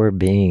that core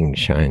being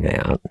shine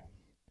out,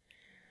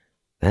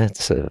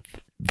 that's a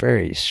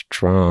very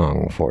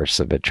strong force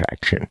of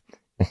attraction.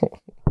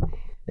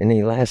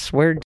 Any last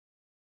words?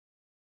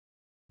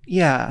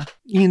 Yeah.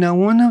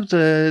 One of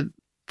the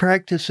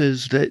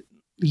practices that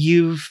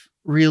you've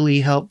really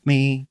helped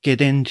me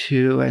get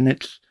into, and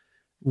it's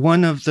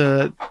one of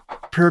the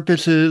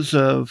purposes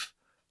of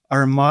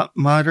our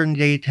modern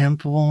day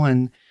temple,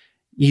 and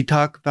you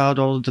talk about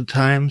all the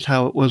times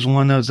how it was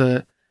one of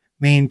the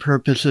main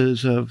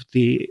purposes of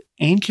the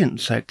ancient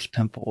sex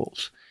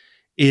temples,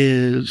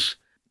 is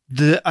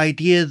the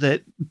idea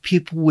that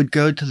people would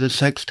go to the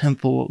sex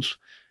temples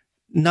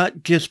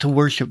not just to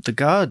worship the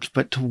gods,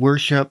 but to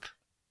worship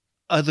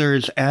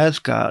others as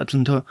gods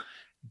and to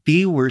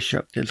be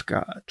worshipped as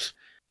gods.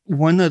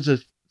 One of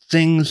the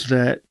things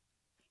that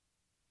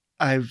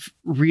I've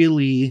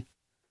really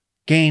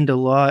gained a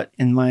lot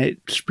in my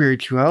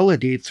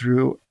spirituality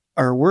through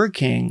our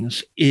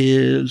workings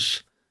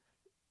is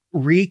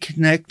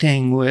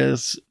reconnecting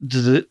with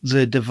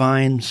the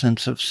divine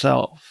sense of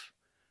self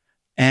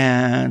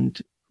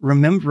and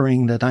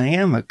remembering that I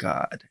am a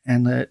god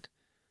and that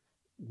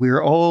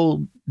we're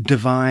all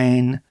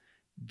divine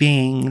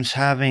beings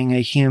having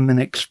a human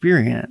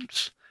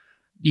experience.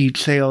 You'd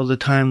say all the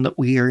time that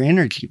we are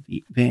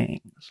energy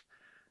beings,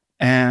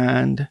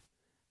 and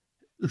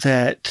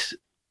that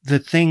the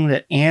thing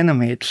that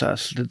animates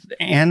us, the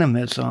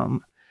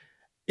animism,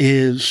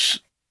 is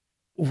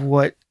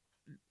what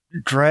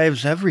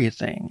drives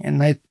everything.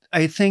 And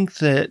I think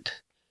that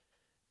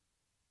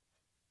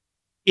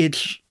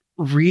it's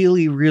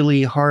really,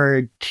 really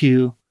hard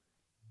to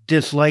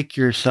dislike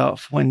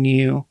yourself when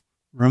you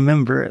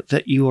remember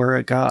that you are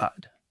a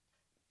god.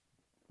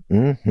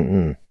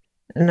 Mm-hmm.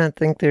 And I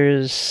think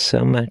there's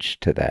so much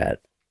to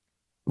that.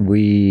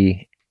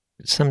 We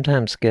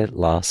sometimes get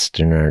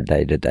lost in our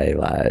day-to-day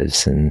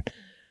lives and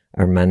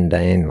our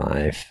mundane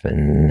life,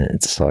 and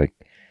it's like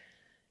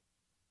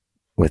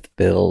with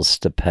bills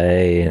to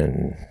pay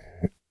and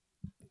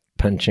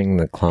punching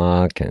the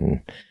clock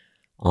and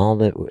all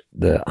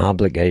the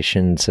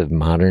obligations of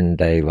modern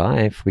day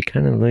life, we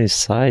kind of lose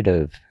sight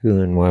of who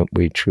and what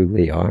we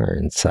truly are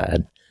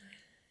inside.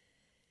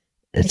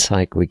 It's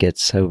like we get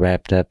so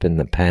wrapped up in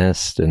the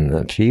past and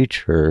the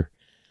future,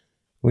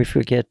 we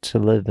forget to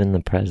live in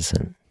the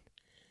present.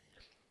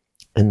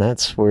 And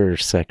that's where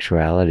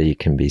sexuality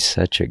can be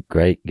such a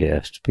great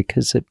gift,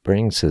 because it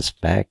brings us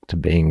back to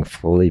being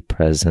fully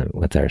present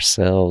with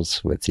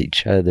ourselves, with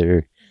each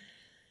other.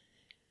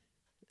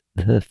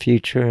 The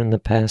future and the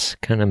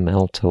past kind of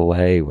melt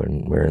away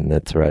when we're in the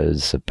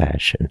throes of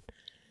passion.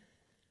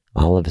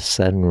 All of a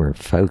sudden we're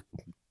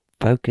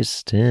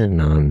focused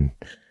in on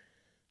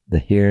the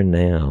here and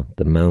now,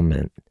 the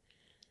moment.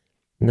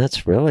 And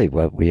that's really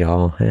what we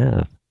all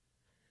have.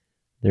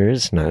 There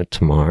is no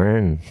tomorrow,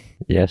 and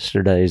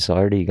yesterday's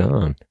already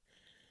gone.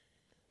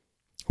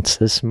 It's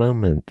this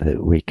moment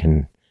that we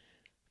can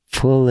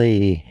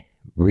fully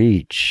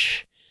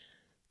reach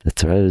the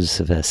throes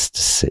of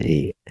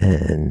ecstasy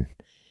and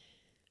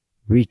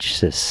reach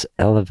this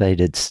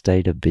elevated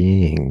state of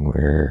being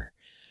where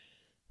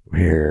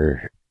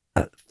we're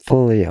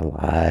fully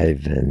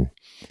alive and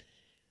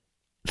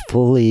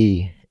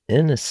fully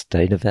in a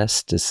state of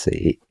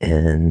ecstasy.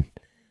 And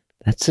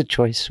that's a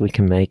choice we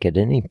can make at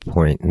any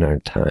point in our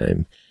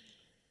time,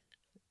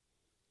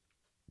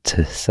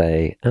 to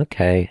say,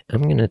 okay,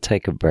 I'm going to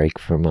take a break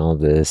from all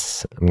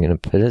this. I'm going to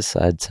put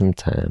aside some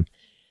time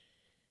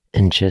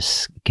and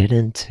just get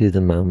into the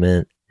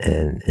moment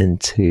and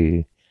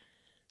into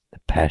the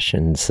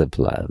passions of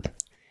love.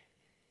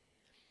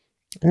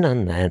 And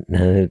on that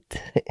note,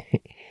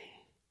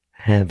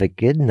 have a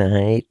good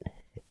night.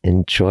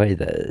 Enjoy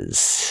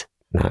those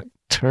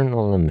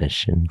nocturnal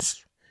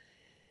emissions.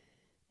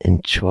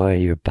 Enjoy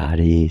your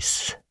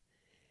bodies.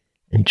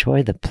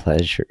 Enjoy the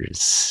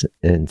pleasures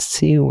and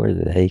see where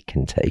they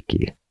can take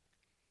you.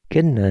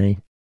 Good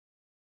night.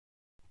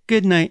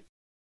 Good night.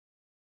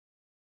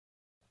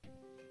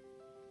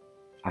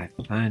 I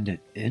find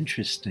it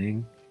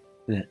interesting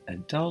that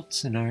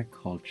adults in our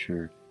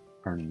culture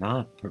are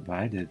not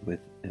provided with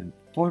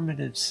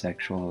informative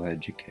sexual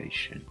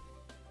education.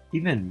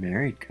 Even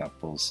married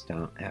couples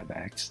don't have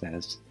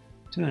access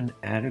to an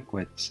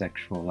adequate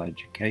sexual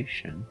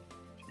education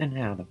and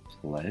how to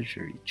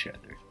pleasure each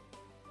other.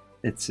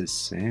 It's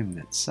assumed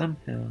that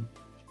somehow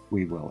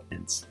we will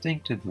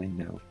instinctively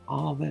know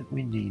all that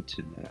we need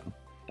to know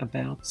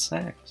about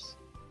sex.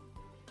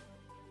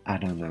 I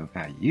don't know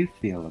how you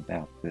feel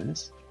about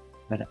this,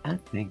 but I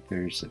think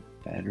there's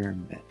a better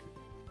method.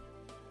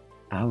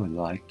 I would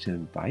like to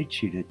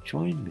invite you to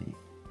join me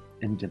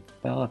in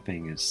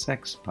developing a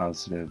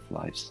sex-positive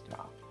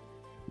lifestyle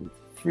with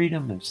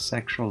freedom of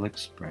sexual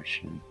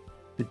expression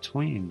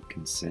between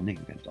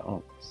consenting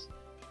adults.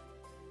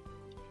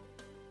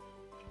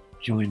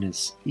 Join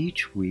us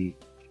each week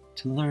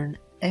to learn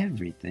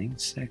everything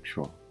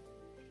sexual.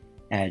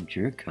 Add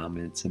your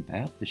comments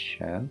about the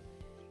show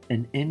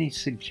and any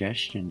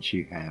suggestions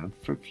you have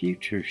for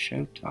future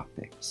show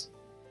topics.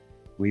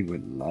 We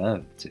would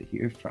love to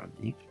hear from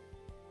you.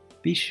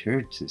 Be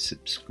sure to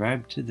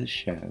subscribe to the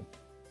show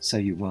so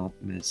you won't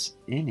miss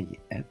any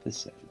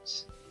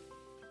episodes.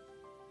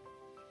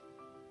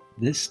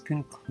 This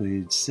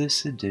concludes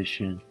this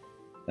edition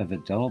of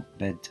Adult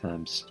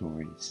Bedtime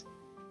Stories.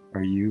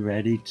 Are you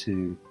ready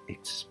to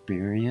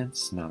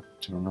experience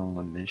nocturnal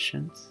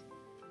emissions?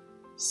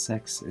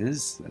 Sex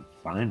is the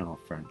final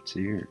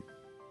frontier,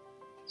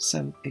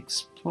 so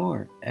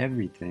explore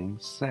everything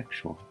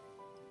sexual.